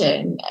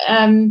collaboration.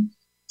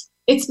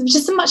 It's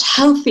just a much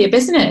healthier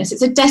business.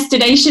 It's a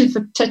destination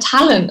for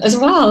talent as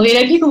well.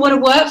 People want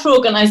to work for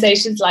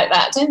organisations like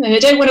that, don't they? They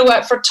don't want to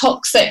work for a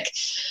toxic,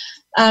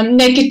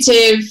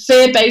 negative,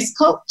 fear-based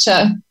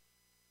culture.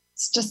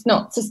 It's just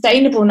not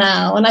sustainable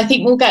now. And I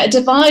think we'll get a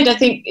divide. I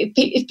think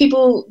if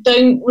people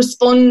don't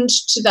respond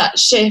to that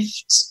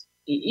shift,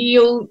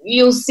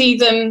 you'll see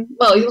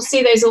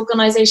those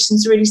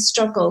organisations really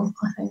struggle,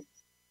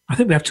 I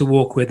think we have to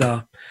walk with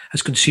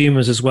as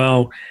consumers as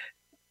well,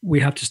 we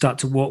have to start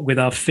to walk with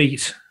our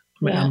feet.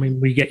 I mean,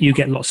 you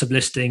get lots of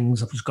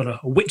listings. I've just got a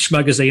Which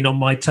magazine on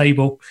my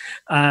table,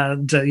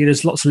 and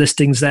there's lots of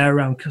listings there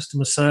around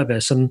customer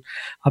service. And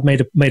I've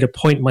made a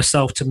point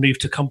myself to move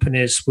to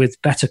companies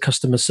with better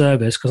customer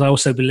service, because I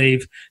also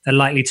believe they're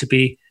likely to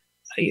be,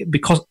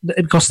 because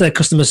their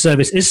customer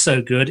service is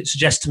so good, it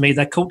suggests to me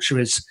their culture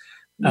is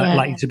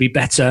likely to be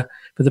better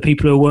for the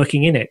people who are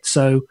working in it.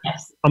 So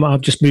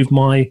I've just moved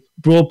my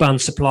broadband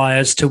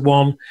suppliers to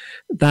one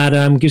that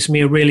gives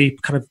me a really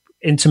kind of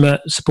intimate,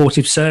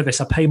 supportive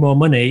service. I pay more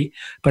money,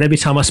 but every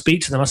time I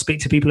speak to them, I speak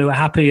to people who are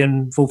happy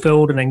and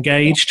fulfilled and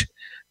engaged,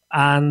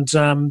 and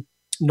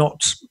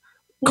not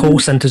call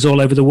centres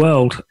all over the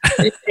world.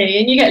 And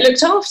you get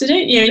looked after,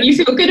 don't you? And you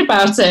feel good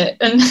about it.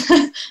 And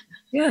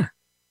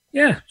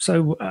yeah.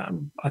 So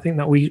I think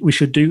that we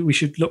should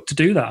look to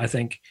do that, I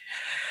think.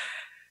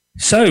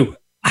 So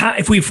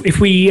if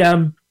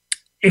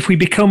we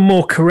become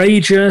more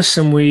courageous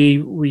and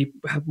we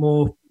have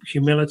more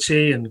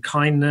humility and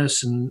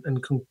kindness and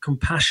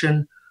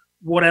compassion,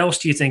 what else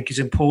do you think is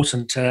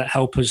important to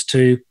help us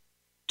to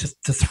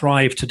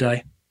thrive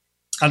today?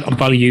 And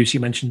values you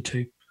mentioned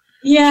too.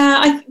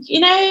 Yeah,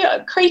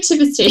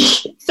 creativity.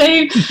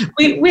 So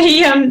we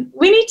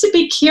need to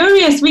be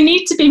curious. We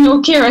need to be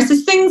more curious.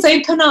 As things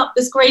open up,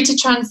 there's greater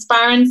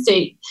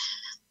transparency.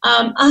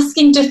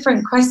 Asking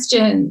different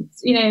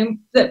questions,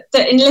 that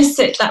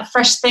elicit that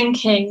fresh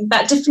thinking,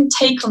 that different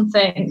take on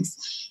things,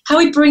 how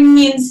we bring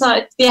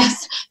the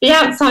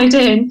outside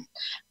in,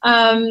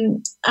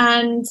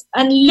 and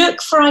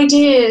look for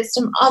ideas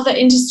from other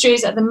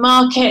industries, other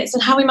markets,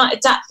 and how we might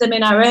adapt them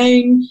in our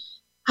own,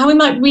 how we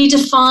might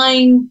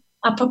redefine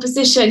our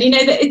proposition.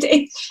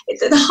 The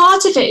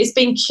heart of it is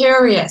being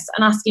curious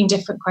and asking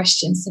different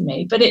questions to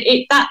me, but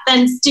that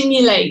then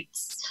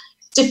stimulates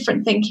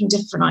different thinking,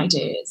 different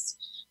ideas.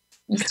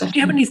 Do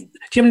you have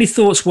any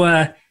thoughts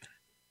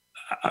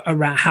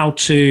around how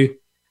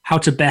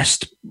to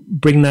best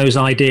bring those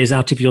ideas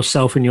out of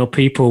yourself and your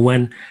people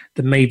when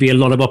there may be a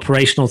lot of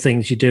operational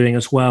things you're doing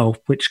as well,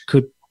 which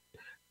could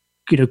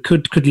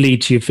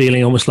lead to you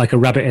feeling almost like a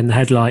rabbit in the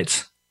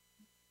headlights?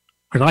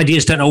 Because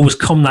ideas don't always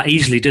come that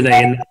easily, do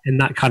they? In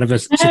that kind of a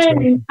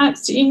situation. No,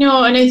 absolutely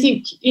not. And I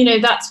think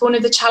that's one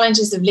of the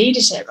challenges of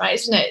leadership, right?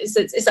 Isn't it?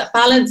 Is that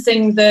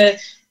balancing the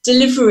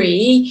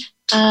delivery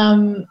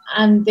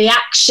and the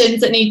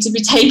actions that need to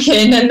be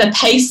taken and the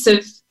pace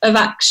of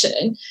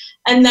action,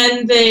 and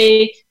then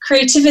the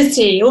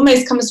creativity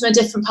almost comes from a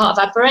different part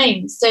of our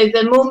brains. So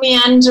the more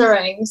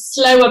meandering,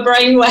 slower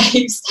brain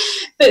waves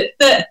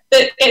that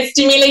get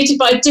stimulated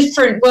by a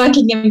different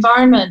working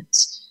environment.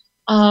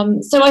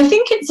 So I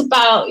think it's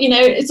about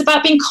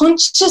being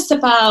conscious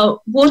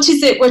about what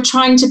is it we're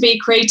trying to be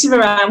creative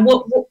around.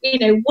 What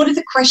are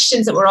the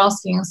questions that we're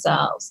asking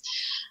ourselves.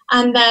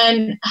 and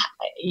then,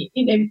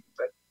 you know,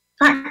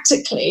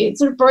 practically it's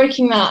sort of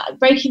breaking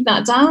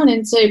that down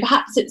into,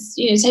 perhaps it's,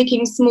 you know,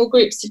 taking small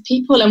groups of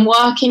people and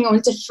working on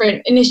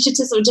different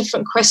initiatives or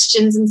different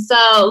questions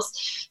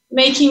themselves,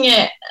 making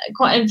it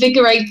quite an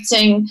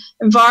invigorating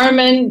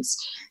environment,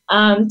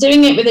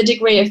 doing it with a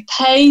degree of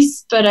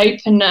pace but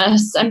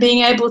openness, and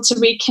being able to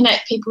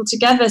reconnect people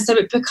together so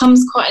it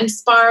becomes quite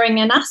inspiring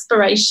and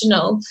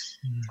aspirational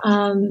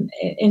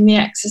in the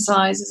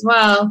exercise as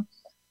well.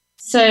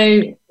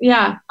 So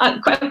yeah, a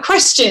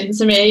question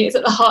to me is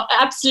at the heart,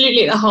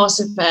 absolutely at the heart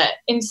of it.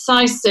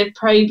 Incisive,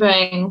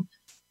 probing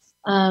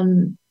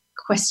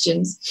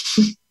questions.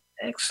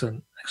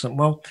 Excellent.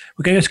 Well,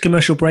 we're going to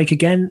commercial break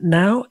again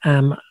now.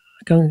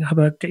 Go and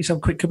get yourself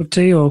a quick cup of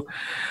tea or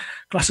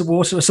glass of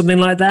water or something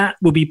like that.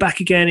 We'll be back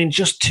again in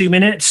just 2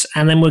 minutes,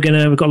 and then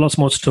we've got lots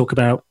more to talk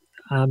about,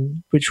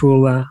 which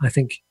will, I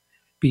think,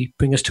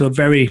 bring us to a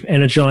very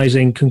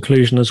energizing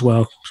conclusion as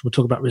well. So we'll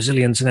talk about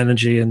resilience and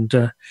energy and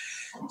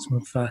some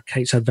of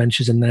Kate's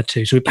adventures in there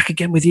too. So we're back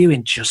again with you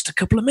in just a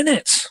couple of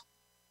minutes.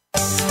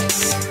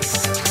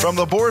 From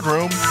the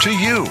boardroom to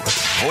you,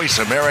 Voice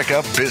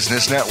America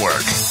Business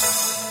Network.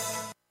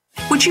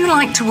 Would you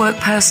like to work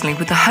personally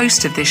with the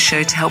host of this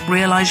show to help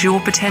realize your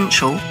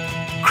potential?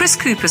 Chris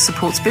Cooper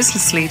supports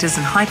business leaders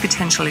and high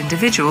potential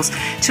individuals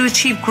to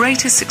achieve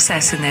greater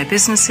success in their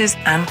businesses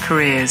and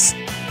careers.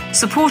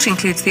 Support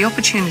includes the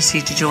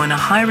opportunity to join a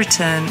high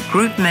return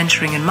group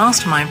mentoring and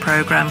mastermind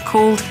program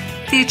called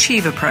the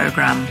Achiever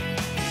Program,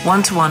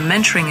 one-to-one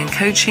mentoring and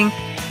coaching,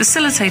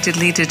 facilitated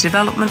leader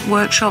development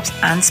workshops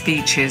and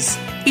speeches.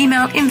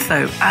 Email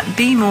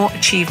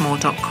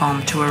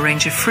info@bemoreachievemore.com to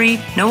arrange a free,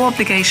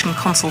 no-obligation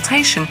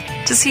consultation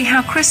to see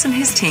how Chris and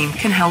his team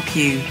can help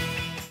you.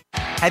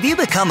 Have you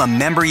become a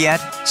member yet?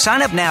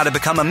 Sign up now to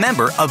become a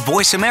member of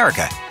Voice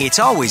America. It's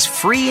always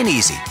free and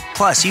easy.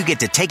 Plus, you get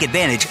to take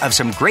advantage of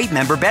some great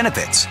member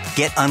benefits.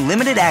 Get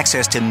unlimited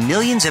access to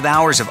millions of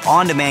hours of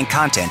on-demand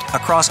content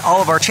across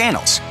all of our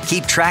channels.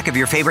 Keep track of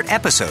your favorite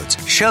episodes,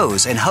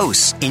 shows, and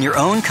hosts in your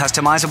own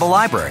customizable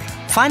library.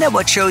 Find out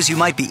what shows you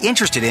might be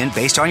interested in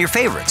based on your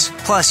favorites.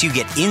 Plus, you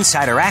get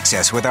insider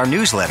access with our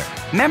newsletter.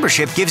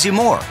 Membership gives you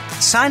more.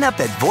 Sign up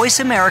at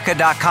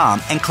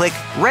voiceamerica.com and click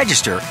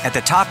register at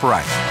the top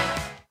right.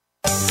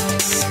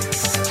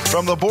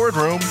 From the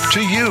boardroom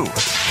to you,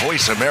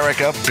 Voice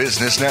America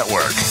Business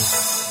Network.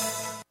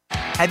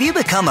 Have you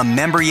become a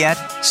member yet?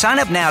 Sign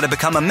up now to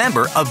become a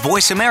member of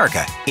Voice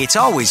America. It's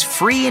always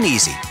free and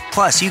easy.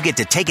 Plus, you get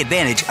to take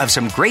advantage of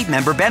some great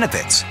member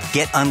benefits.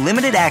 Get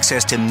unlimited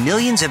access to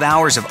millions of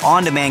hours of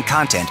on-demand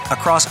content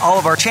across all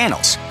of our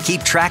channels.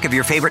 Keep track of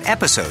your favorite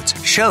episodes,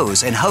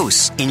 shows, and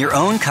hosts in your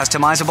own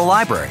customizable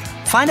library.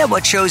 Find out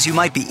what shows you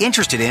might be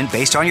interested in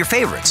based on your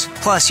favorites.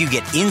 Plus, you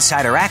get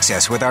insider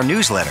access with our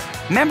newsletter.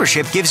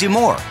 Membership gives you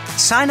more.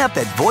 Sign up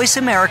at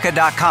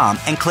voiceamerica.com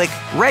and click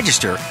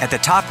register at the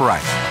top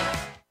right.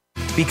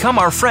 Become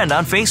our friend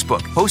on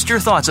Facebook. Post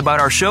your thoughts about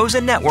our shows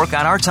and network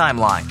on our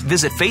timeline.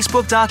 Visit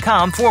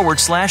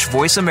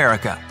facebook.com/Voice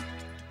America.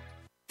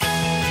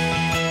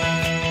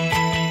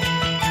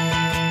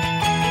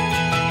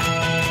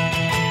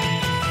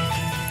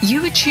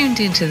 You are tuned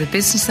into the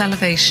Business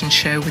Elevation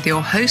Show with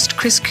your host,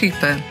 Chris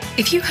Cooper.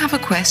 If you have a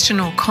question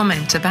or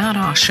comment about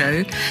our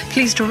show,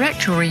 please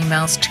direct your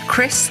emails to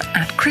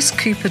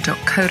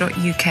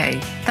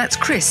chris@chriscooper.co.uk. That's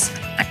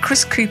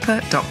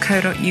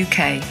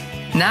chris@chriscooper.co.uk.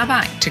 Now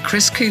back to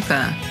Chris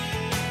Cooper.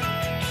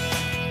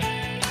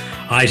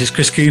 Hi, this is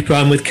Chris Cooper.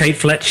 I'm with Kate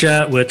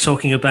Fletcher. We're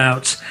talking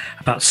about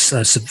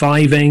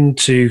surviving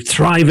to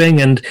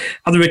thriving and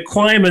other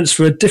requirements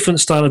for a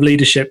different style of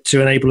leadership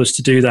to enable us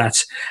to do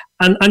that.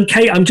 And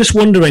Kate, I'm just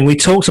wondering, we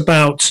talked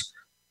about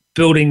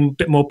building a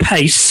bit more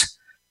pace.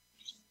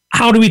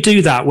 How do we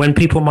do that when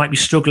people might be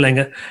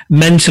struggling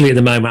mentally at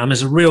the moment? And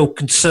there's a real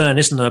concern,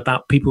 isn't there,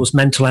 about people's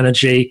mental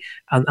energy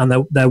and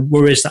their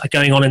worries that are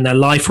going on in their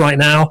life right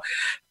now.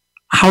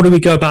 How do we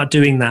go about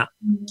doing that?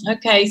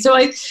 Okay, so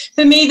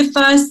for me, the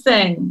first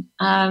thing,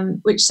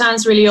 which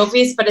sounds really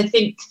obvious, but I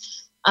think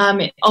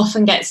it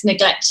often gets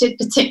neglected,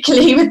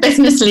 particularly with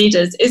business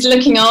leaders, is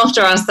looking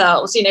after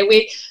ourselves. You know,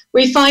 we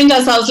find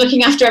ourselves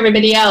looking after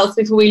everybody else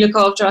before we look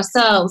after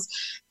ourselves.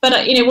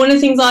 But, you know, one of the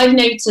things I've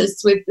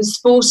noticed with the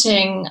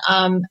sporting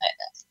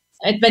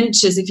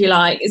adventures, if you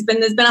like, there's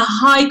been a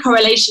high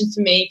correlation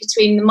for me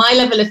between my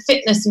level of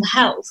fitness and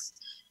health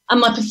and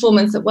my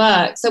performance at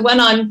work. So when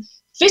I'm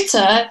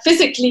fitter,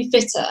 physically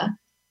fitter,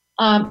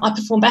 I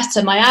perform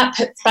better, my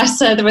output's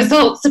better, the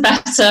results are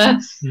better,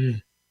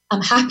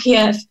 I'm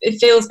happier, it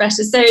feels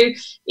better. So,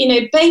 you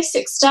know,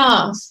 basic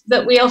stuff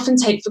that we often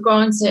take for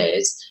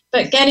granted,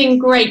 but getting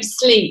great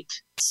sleep,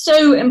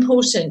 so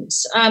important.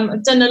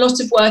 I've done a lot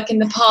of work in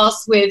the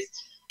past with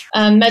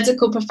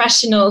medical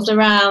professionals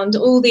around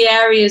all the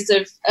areas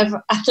of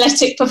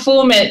athletic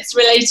performance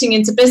relating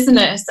into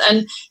business,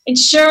 and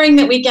ensuring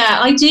that we get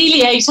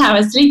ideally 8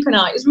 hours sleep a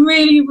night is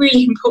really,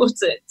 really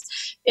important.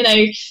 You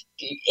know,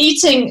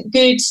 eating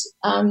good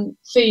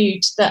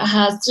food that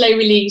has slow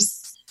release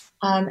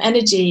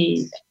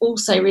energy,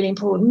 also really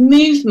important.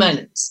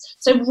 Movement,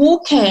 So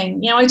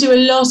walking, I do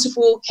a lot of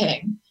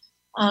walking,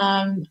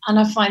 and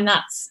I find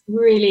that's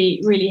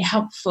really, really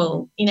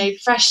helpful.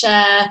 Fresh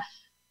air,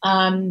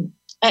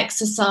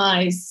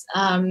 exercise,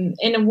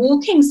 in a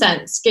walking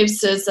sense,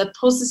 gives us a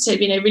positive,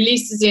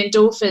 releases the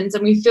endorphins,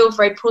 and we feel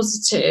very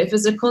positive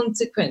as a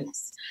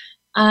consequence.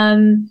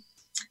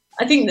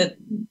 I think that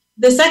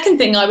the second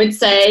thing I would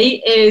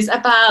say is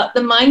about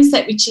the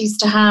mindset we choose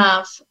to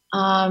have.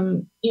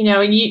 And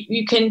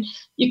you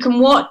can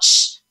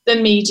watch the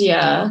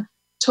media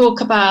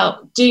talk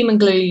about doom and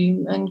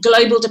gloom and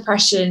global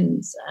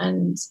depressions,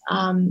 and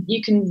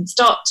you can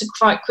start to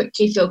quite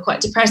quickly feel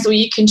quite depressed, or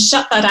you can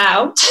shut that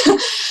out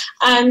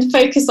and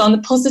focus on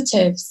the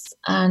positives.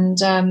 And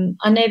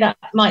I know that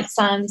might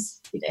sound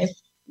a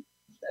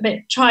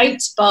bit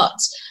trite, but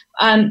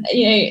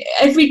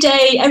every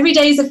day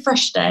is a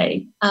fresh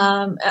day.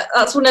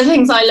 That's one of the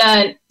things I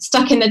learned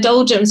stuck in the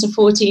doldrums for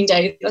 14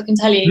 days. I can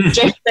tell you,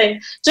 drifting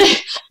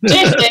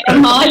a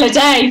mile a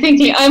day,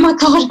 thinking, oh my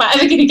God, am I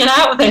ever going to get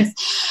out of this?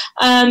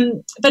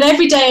 But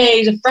every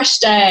day is a fresh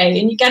day,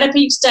 and you get up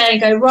each day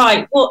and go,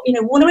 right, what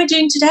am I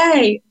doing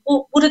today?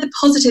 What are the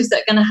positives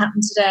that are going to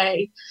happen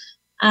today?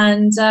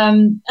 And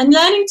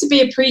learning to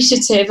be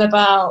appreciative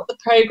about the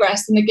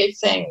progress and the good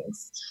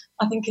things,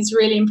 I think, is a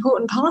really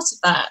important part of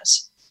that.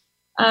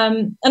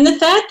 And the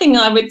third thing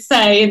I would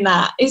say in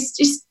that is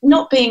just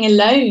not being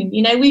alone.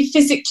 We've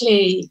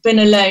physically been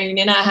alone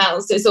in our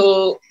houses,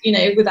 or,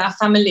 with our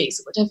families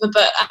or whatever,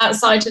 but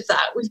outside of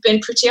that, we've been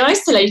pretty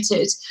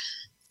isolated.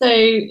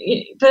 So,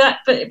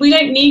 but we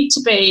don't need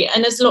to be.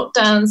 And as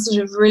lockdown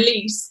sort of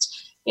released,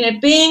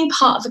 being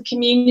part of a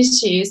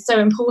community is so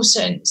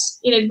important.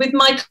 With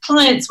my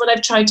clients, what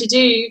I've tried to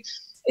do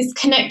is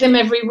connect them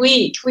every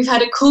week. We've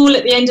had a call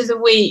at the end of the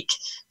week,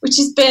 which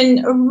has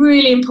been a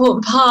really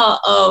important part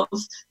of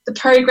the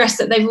progress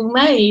that they've all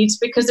made,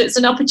 because it's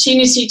an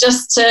opportunity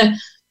just to,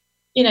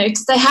 to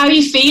say, how are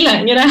you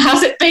feeling?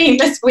 How's it been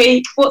this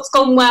week? What's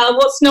gone well?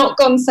 What's not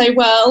gone so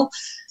well?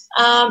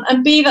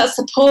 And be that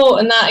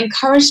support and that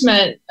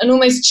encouragement, and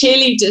almost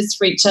cheerleaders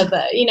for each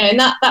other, and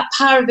that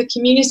power of the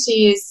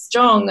community is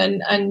strong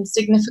and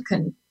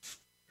significant.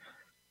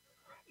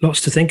 Lots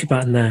to think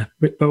about in there,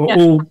 but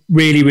all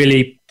really,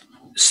 really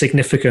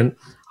significant.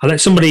 I think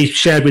somebody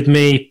shared with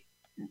me,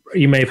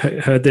 you may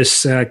have heard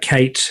this,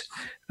 Kate,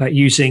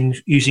 using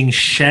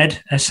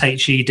SHED,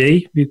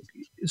 SHED.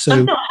 So,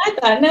 I've not heard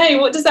that. No,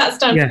 what does that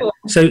stand for?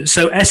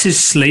 So S is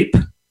sleep.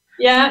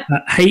 Yeah.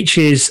 H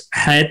is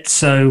head.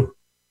 So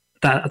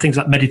that I think is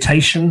like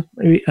meditation.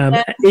 E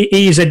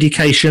is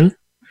education.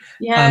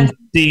 Yeah. And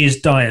D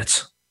is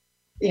diet.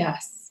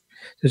 Yes.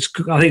 I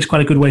think it's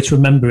quite a good way to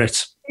remember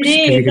it. It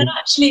is, and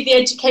actually, the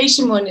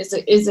education one is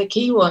a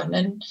key one,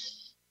 and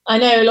I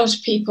know a lot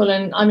of people,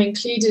 and I'm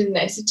included in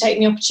this, have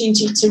taken the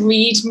opportunity to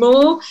read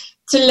more,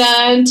 to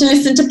learn, to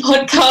listen to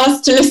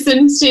podcasts, to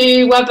listen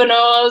to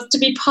webinars, to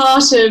be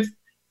part of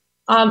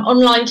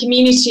online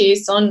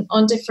communities on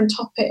different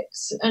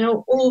topics, and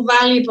all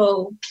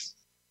valuable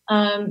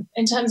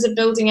in terms of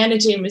building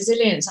energy and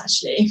resilience,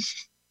 actually.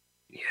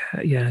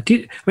 Yeah.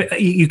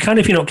 You can,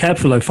 if you're not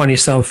careful, though, find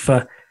yourself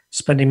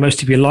spending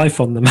most of your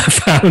life on them. I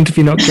found, if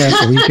you're not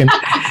careful,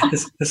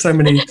 there's so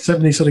many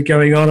sort of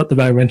going on at the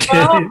moment.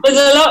 Well, there's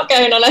a lot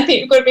going on. I think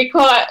you've got to be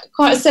quite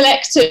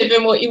selective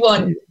in what you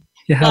want.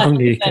 You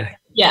haven't you?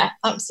 Yeah,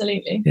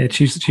 absolutely. Yeah,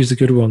 choose the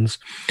good ones.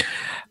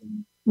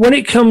 When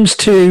it comes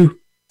to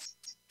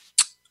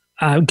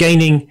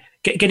getting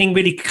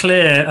really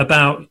clear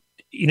about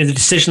the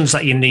decisions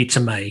that you need to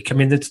make. I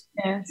mean,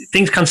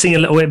 things can seem a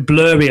little bit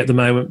blurry at the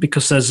moment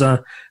because there's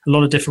a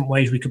lot of different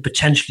ways we could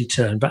potentially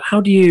turn. But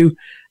how do you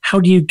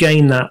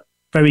gain that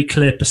very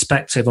clear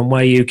perspective on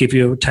where you give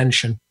your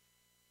attention?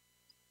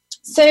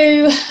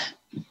 So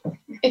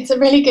it's a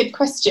really good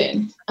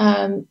question,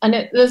 and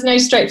there's no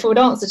straightforward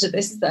answer to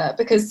this, is there?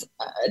 Because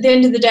at the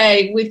end of the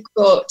day, we've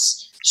got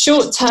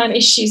short-term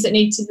issues that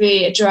need to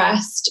be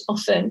addressed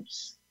often,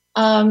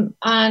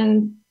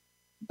 and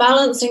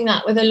balancing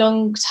that with a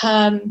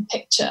long-term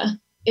picture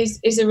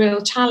is a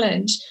real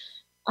challenge.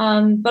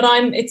 But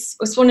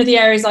it's one of the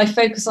areas I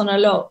focus on a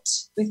lot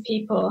with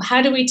people.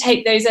 How do we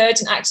take those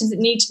urgent actions that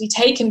need to be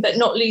taken, but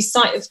not lose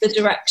sight of the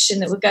direction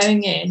that we're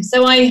going in?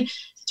 So I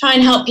try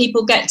and help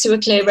people get to a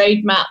clear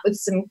roadmap with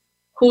some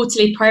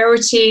quarterly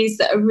priorities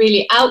that are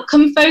really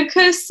outcome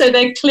focused. So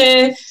they're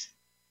clear,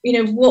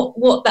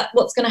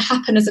 what's going to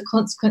happen as a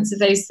consequence of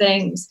those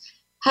things.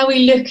 How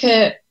we look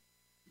at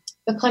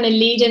the kind of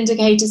lead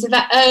indicators of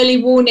that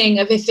early warning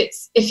of if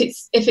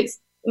it's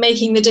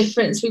making the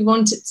difference we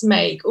want it to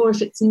make, or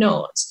if it's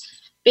not.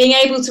 Being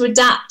able to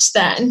adapt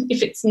then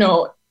if it's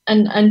not,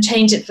 and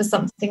change it for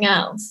something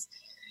else.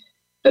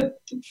 But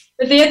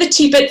the other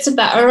two bits of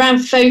that are around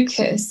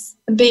focus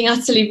and being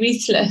utterly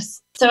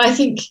ruthless. So I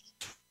think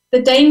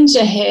the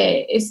danger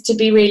here is to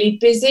be really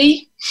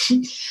busy,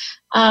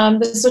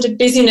 the sort of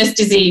busyness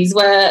disease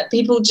where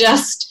people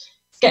just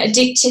get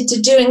addicted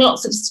to doing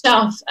lots of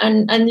stuff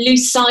and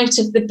lose sight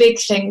of the big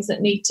things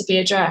that need to be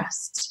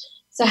addressed.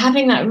 So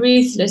having that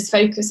ruthless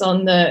focus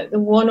on the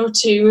one or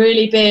two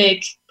really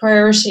big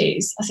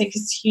priorities, I think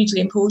is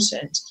hugely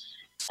important.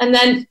 And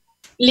then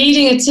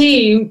leading a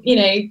team,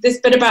 this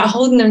bit about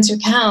holding them to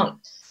account.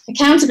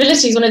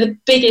 Accountability is one of the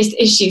biggest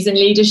issues in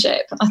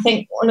leadership. I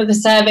think one of the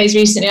surveys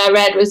recently I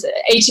read was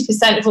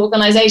 80% of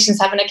organisations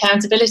have an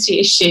accountability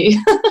issue.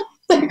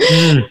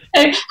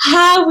 So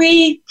how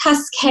we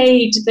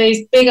cascade those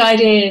big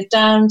ideas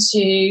down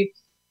to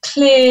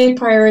clear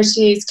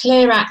priorities,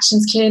 clear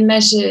actions, clear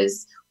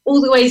measures, all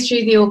the way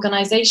through the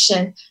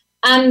organisation,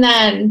 and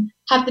then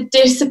have the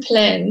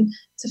discipline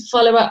to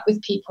follow up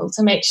with people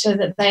to make sure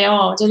that they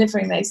are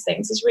delivering those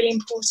things is really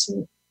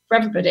important for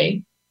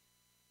everybody.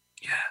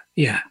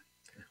 Yeah.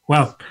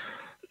 Well,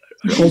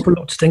 an awful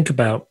lot to think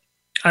about.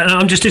 And I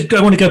want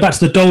to go back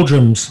to the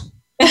doldrums.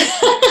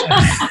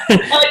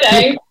 I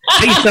know.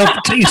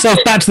 Take yourself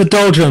back to the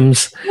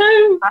doldrums.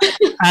 No.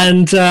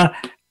 And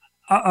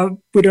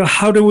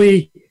how do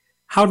we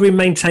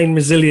maintain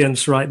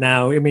resilience right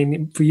now? I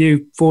mean, for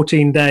you,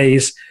 14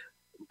 days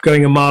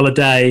going a mile a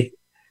day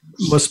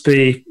must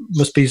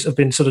have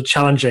been sort of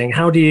challenging.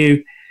 How do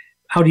you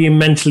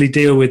mentally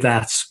deal with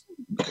that,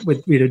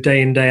 with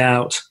day in, day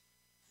out?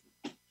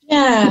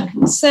 Yeah.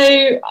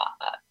 So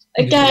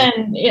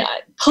again,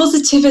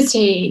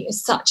 positivity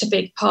is such a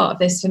big part of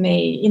this for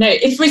me.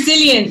 If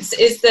resilience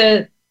is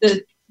the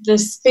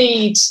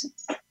speed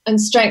and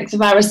strength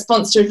of our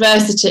response to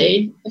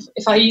adversity,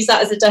 if I use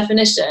that as a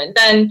definition,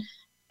 then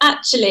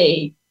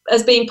actually,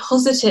 as being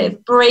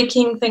positive,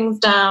 breaking things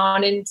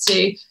down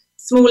into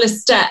smaller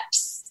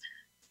steps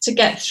to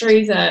get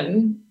through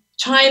them,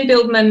 try and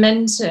build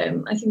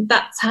momentum. I think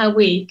that's how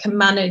we can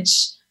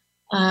manage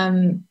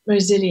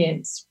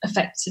resilience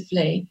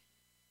effectively.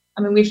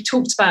 I mean, we've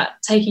talked about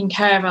taking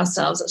care of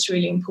ourselves. That's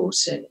really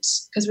important,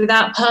 because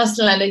without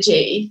personal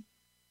energy,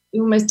 we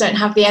almost don't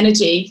have the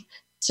energy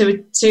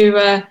to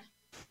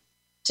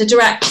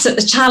direct at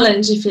the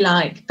challenge, if you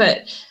like.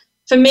 But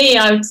for me,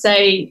 I would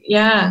say,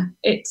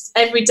 it's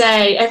every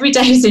day. Every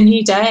day is a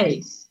new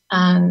day,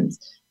 and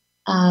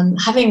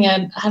having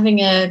a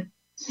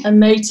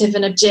motive,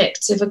 an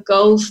objective, a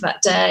goal for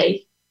that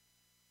day,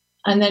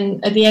 and then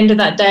at the end of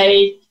that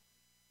day,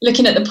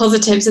 looking at the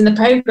positives and the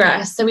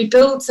progress. So we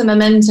build some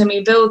momentum,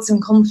 we build some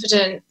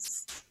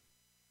confidence.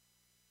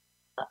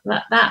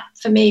 That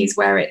for me is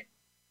where it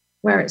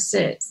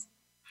sits.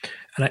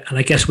 And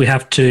I guess we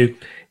have to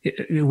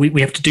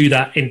do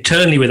that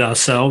internally with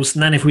ourselves,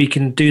 and then if we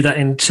can do that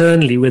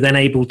internally, we're then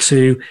able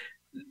to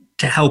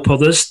help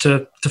others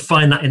to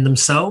find that in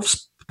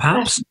themselves,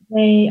 perhaps.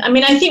 Definitely. I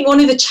mean, I think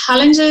one of the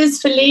challenges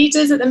for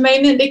leaders at the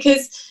moment,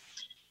 because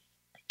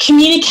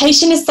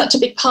communication is such a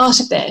big part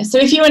of this. So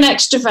if you're an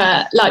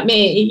extrovert like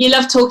me, you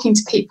love talking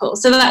to people,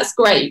 so that's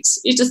great.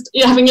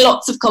 You're having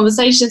lots of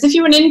conversations. If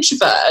you're an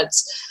introvert,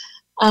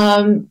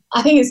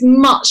 I think it's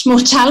much more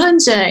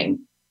challenging.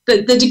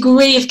 The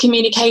degree of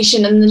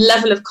communication and the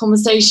level of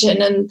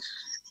conversation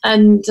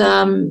and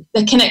the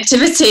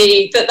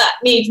connectivity that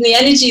needs and the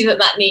energy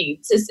that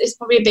needs is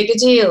probably a bigger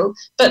deal.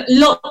 But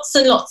lots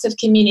and lots of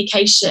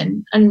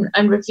communication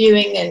and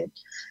reviewing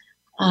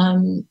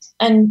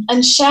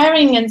and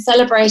sharing and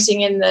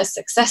celebrating in the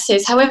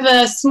successes,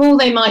 however small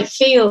they might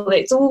feel.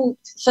 It's all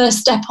first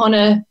step on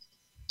a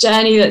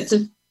journey that's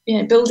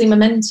building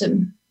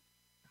momentum.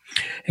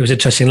 It was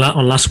interesting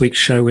on last week's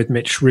show with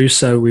Mitch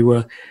Russo.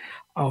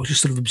 I was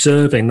just sort of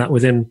observing that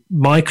within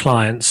my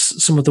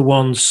clients, some of the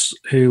ones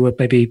who were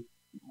maybe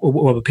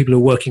or people who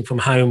are working from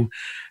home,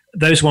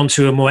 those ones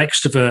who are more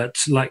extrovert,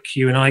 like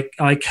you and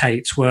I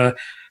Kate, were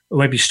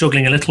maybe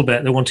struggling a little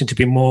bit. They're wanting to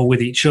be more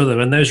with each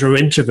other. And those who are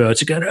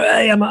introverts are going,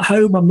 hey, I'm at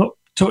home. I'm not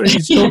talking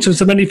to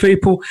so many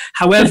people.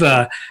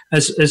 However,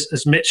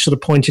 as Mitch sort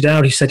of pointed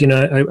out, he said,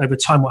 over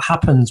time what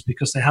happens,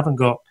 because they haven't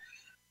got,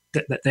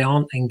 that they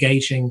aren't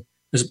engaging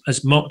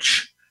as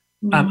much.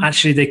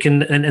 Actually, they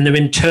can, and they're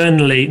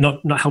internally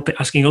not helping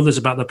asking others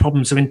about their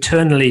problems. So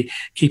internally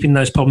keeping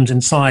those problems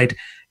inside.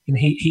 And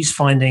he's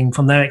finding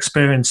from their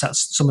experience that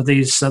some of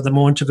these the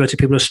more introverted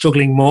people are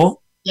struggling more.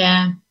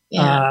 Yeah.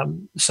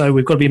 So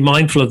we've got to be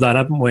mindful of that,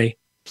 haven't we?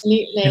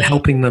 Absolutely. In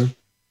helping them.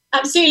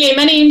 Absolutely.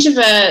 Many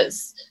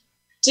introverts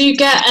do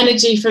get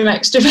energy from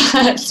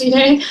extroverts.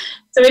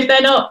 So if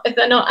they're not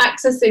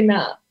accessing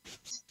that,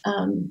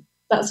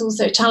 that's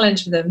also a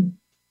challenge for them.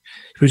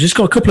 We've just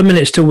got a couple of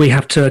minutes till we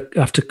have to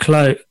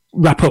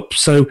wrap up.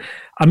 So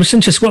I'm just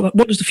interested,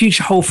 what does the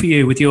future hold for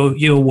you with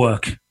your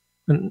work?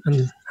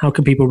 And how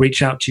can people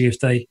reach out to you if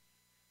they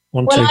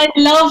want to? Well, I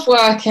love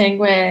working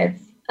with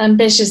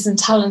ambitious and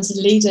talented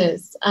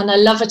leaders, and I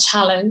love a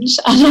challenge,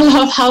 and I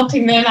love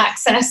helping them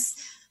access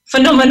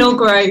phenomenal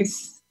growth.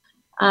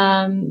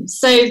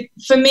 So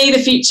for me,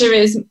 the future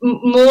is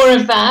more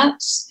of that.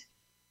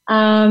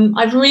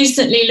 I've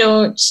recently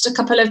launched a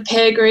couple of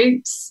peer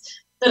groups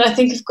that I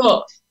think have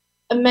got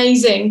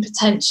amazing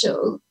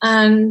potential,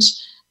 and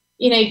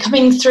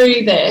coming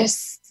through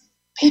this,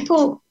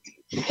 people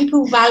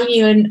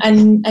value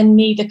and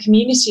need a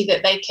community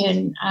that they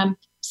can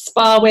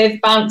spar with,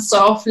 bounce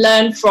off,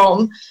 learn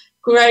from,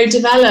 grow,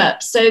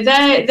 develop. So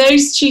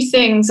those two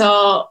things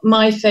are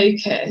my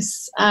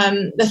focus.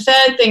 The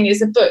third thing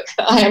is a book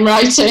that I am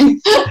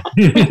writing,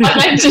 which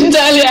I mentioned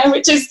earlier,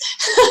 which is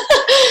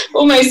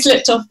almost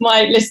slipped off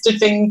my list of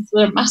things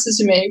that matter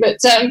to me. But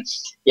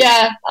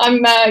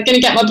I'm going to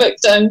get my book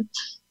done.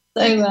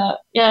 So I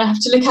have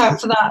to look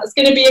out for that. It's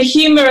going to be a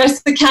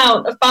humorous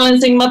account of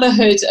balancing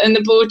motherhood and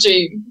the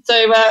boardroom.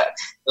 So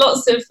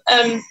lots of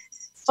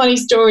funny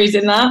stories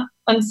in that,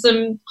 and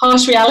some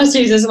harsh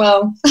realities as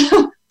well.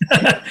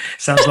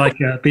 Sounds like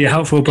be a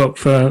helpful book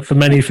for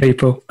many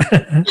people.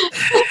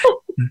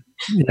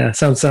 Yeah,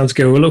 sounds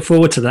good. We'll look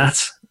forward to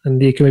that,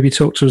 and you can maybe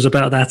talk to us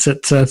about that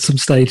at some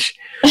stage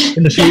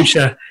in the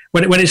future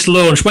when it's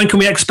launched. When can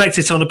we expect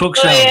it on a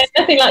bookshelf? Oh, yeah,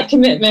 nothing like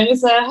commitment,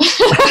 is there?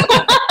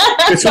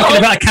 We were talking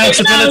about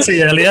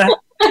accountability earlier.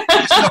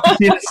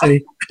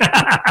 Opportunity.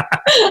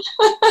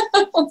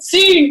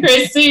 Soon,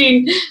 Chris,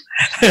 soon.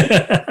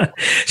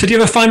 So do you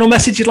have a final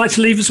message you'd like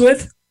to leave us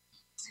with?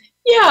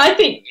 Yeah, I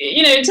think,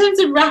 in terms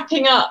of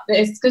wrapping up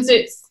this, because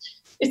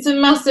it's a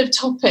massive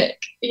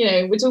topic.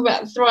 We're talking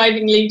about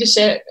thriving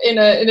leadership in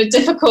a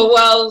difficult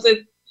world with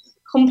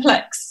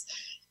complex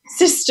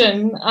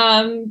system.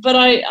 But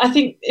I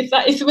think if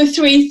there were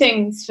three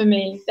things for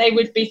me, they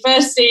would be,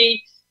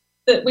 firstly,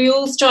 that we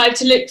all strive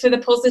to look for the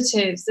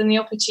positives and the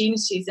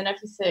opportunities and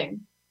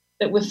everything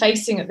that we're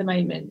facing at the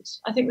moment.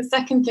 I think the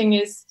second thing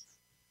is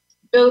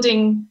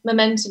building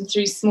momentum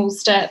through small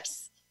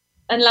steps.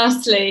 And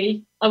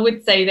lastly, I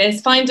would say this: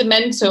 find a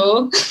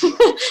mentor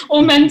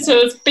or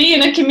mentors, be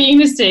in a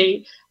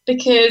community,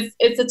 because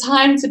it's a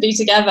time to be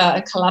together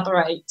and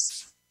collaborate.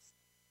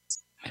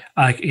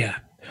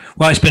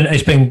 Well, it's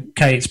been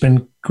Kate. It's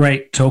been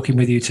great talking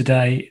with you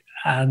today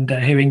and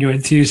hearing your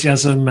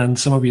enthusiasm and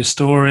some of your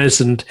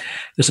stories. And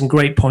there's some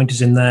great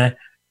pointers in there.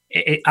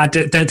 I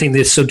don't think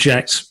this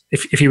subject,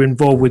 if you're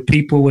involved with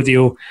people, whether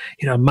you're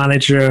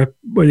manager,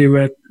 whether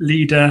you're a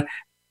leader,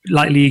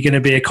 likely you're going to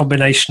be a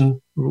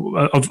combination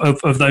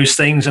of those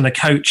things, and a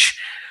coach.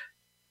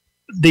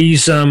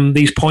 These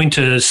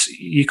pointers,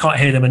 you can't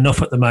hear them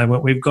enough at the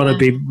moment. We've got to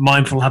be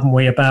mindful, haven't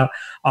we, about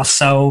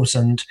ourselves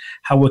and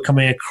how we're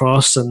coming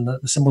across, and the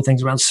simple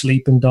things around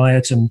sleep and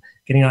diet and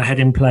getting our head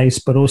in place,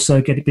 but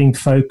also being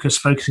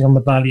focusing on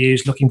the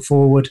values, looking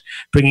forward,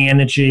 bringing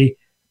energy,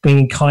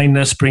 bringing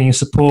kindness, bringing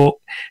support,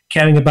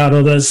 caring about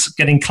others,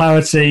 getting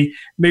clarity,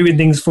 moving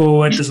things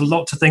forward. There's a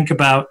lot to think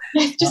about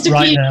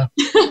right now.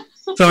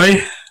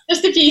 Sorry?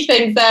 Just a few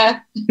things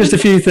there. Just a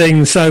few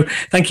things. So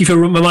thank you for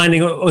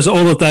reminding us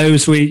all of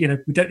those. We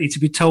don't need to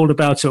be told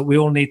about it. We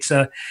all need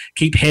to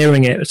keep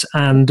hearing it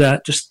and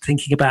just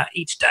thinking about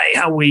each day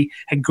how we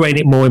ingrain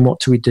it more in what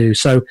do we do.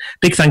 So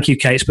big thank you,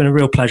 Kate. It's been a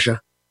real pleasure.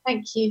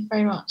 Thank you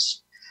very much.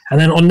 And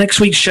then on next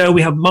week's show,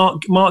 we have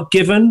Mark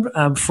Given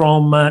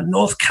from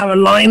North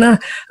Carolina.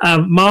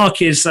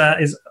 Mark is a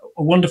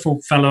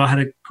wonderful fellow. I had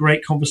a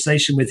great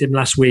conversation with him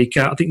last week.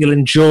 I think you'll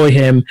enjoy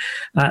him.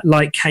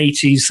 Like Kate,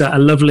 he's a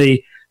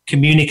lovely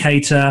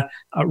communicator,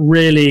 a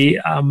really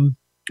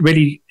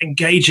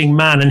engaging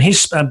man. And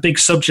his big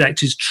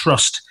subject is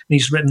trust. And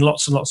he's written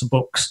lots and lots of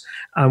books.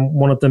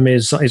 One of them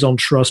is on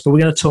trust. But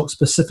we're going to talk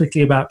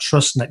specifically about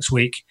trust next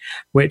week,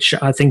 which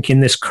I think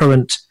in this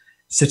current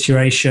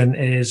situation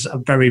is a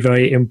very,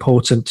 very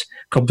important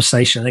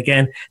conversation.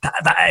 Again,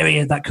 that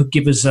area that could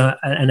give us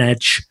an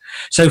edge.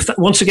 So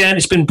once again,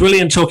 it's been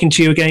brilliant talking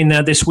to you again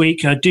this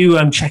week.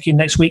 Do check in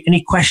next week.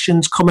 Any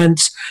questions,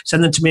 comments,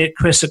 send them to me at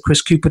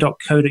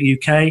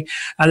chris@chriscooper.co.uk.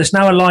 There's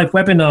now a live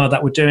webinar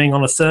that we're doing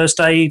on a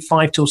Thursday,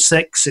 5 till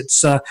 6.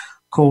 It's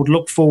called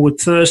Look Forward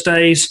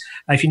Thursdays.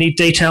 If you need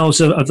details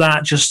of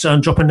that, just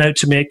drop a note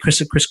to me at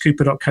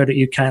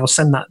chris@chriscooper.co.uk. I'll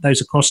send those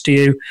across to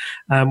you.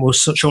 We'll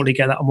shortly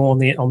get that more on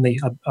the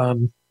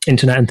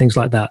internet and things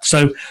like that.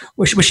 So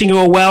wishing you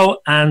all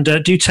well, and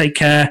do take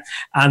care,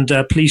 and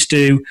please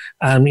do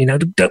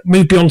don't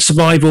move beyond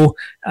survival.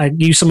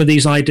 Use some of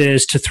these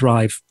ideas to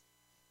thrive.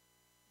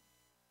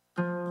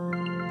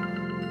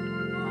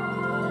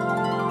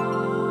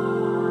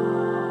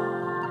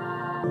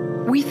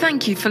 We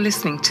thank you for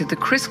listening to the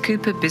Chris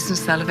Cooper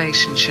Business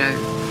Elevation Show.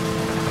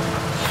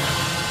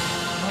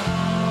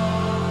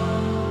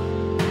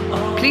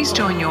 Please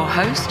join your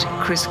host,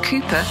 Chris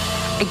Cooper,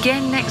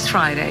 again next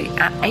Friday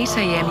at 8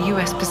 a.m.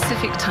 US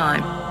Pacific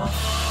Time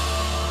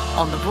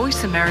on the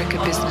Voice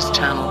America Business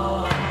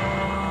Channel.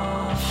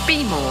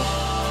 Be more.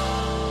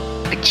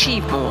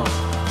 Achieve more.